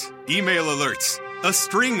notes, email alerts, a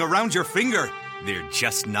string around your finger. They're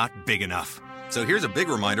just not big enough. So here's a big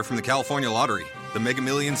reminder from the California Lottery. The Mega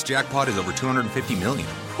Millions jackpot is over $250 million.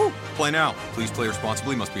 Whew. Play now. Please play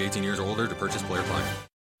responsibly. Must be 18 years or older to purchase player fine.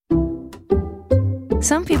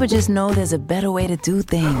 Some people just know there's a better way to do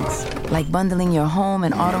things, like bundling your home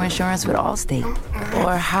and auto insurance with Allstate,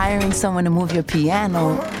 or hiring someone to move your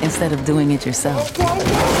piano instead of doing it yourself.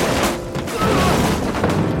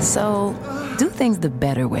 So, do things the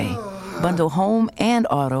better way. Bundle home and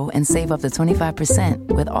auto and save up to 25%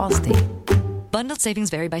 with Allstate. Bundled savings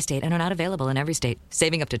vary by state and are not available in every state.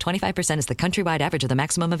 Saving up to 25% is the countrywide average of the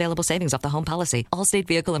maximum available savings off the home policy. Allstate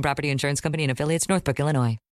Vehicle and Property Insurance Company and affiliates, Northbrook, Illinois.